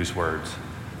 use words.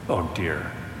 Oh dear,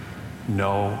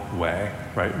 no way,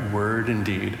 right? Word and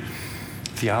deed.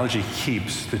 Theology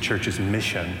keeps the church's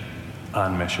mission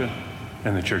on mission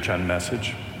and the church on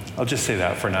message. I'll just say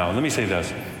that for now. Let me say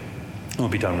this, and we'll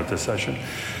be done with this session.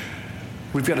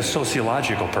 We've got a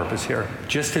sociological purpose here.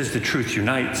 Just as the truth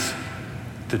unites,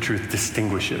 the truth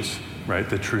distinguishes, right?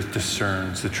 The truth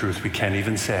discerns, the truth we can't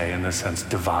even say, in this sense,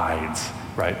 divides,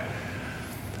 right?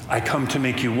 I come to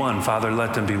make you one. Father,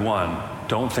 let them be one.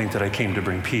 Don't think that I came to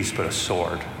bring peace, but a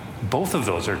sword. Both of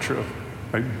those are true,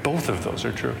 right? Both of those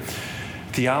are true.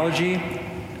 Theology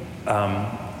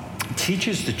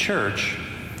teaches the church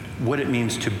what it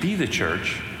means to be the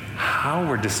church, how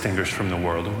we're distinguished from the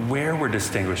world, where we're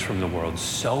distinguished from the world,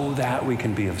 so that we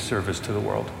can be of service to the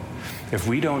world. If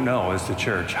we don't know as the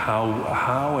church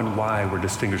how and why we're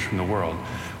distinguished from the world,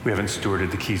 we haven't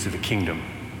stewarded the keys of the kingdom,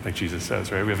 like Jesus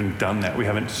says, right? We haven't done that. We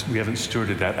haven't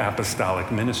stewarded that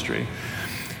apostolic ministry.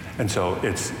 And so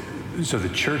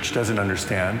the church doesn't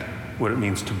understand what it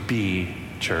means to be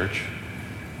church.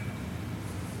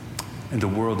 And the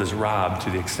world is robbed, to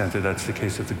the extent that that's the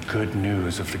case, of the good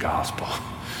news of the gospel,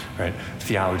 right?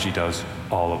 Theology does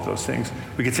all of those things.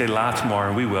 We could say lots more,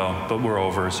 and we will, but we're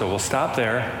over. So we'll stop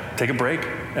there, take a break,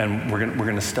 and we're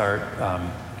going to start,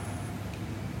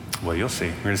 well, you'll see.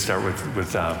 We're going to start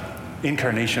with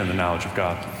incarnation and the knowledge of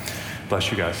God.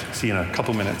 Bless you guys. See you in a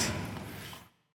couple minutes.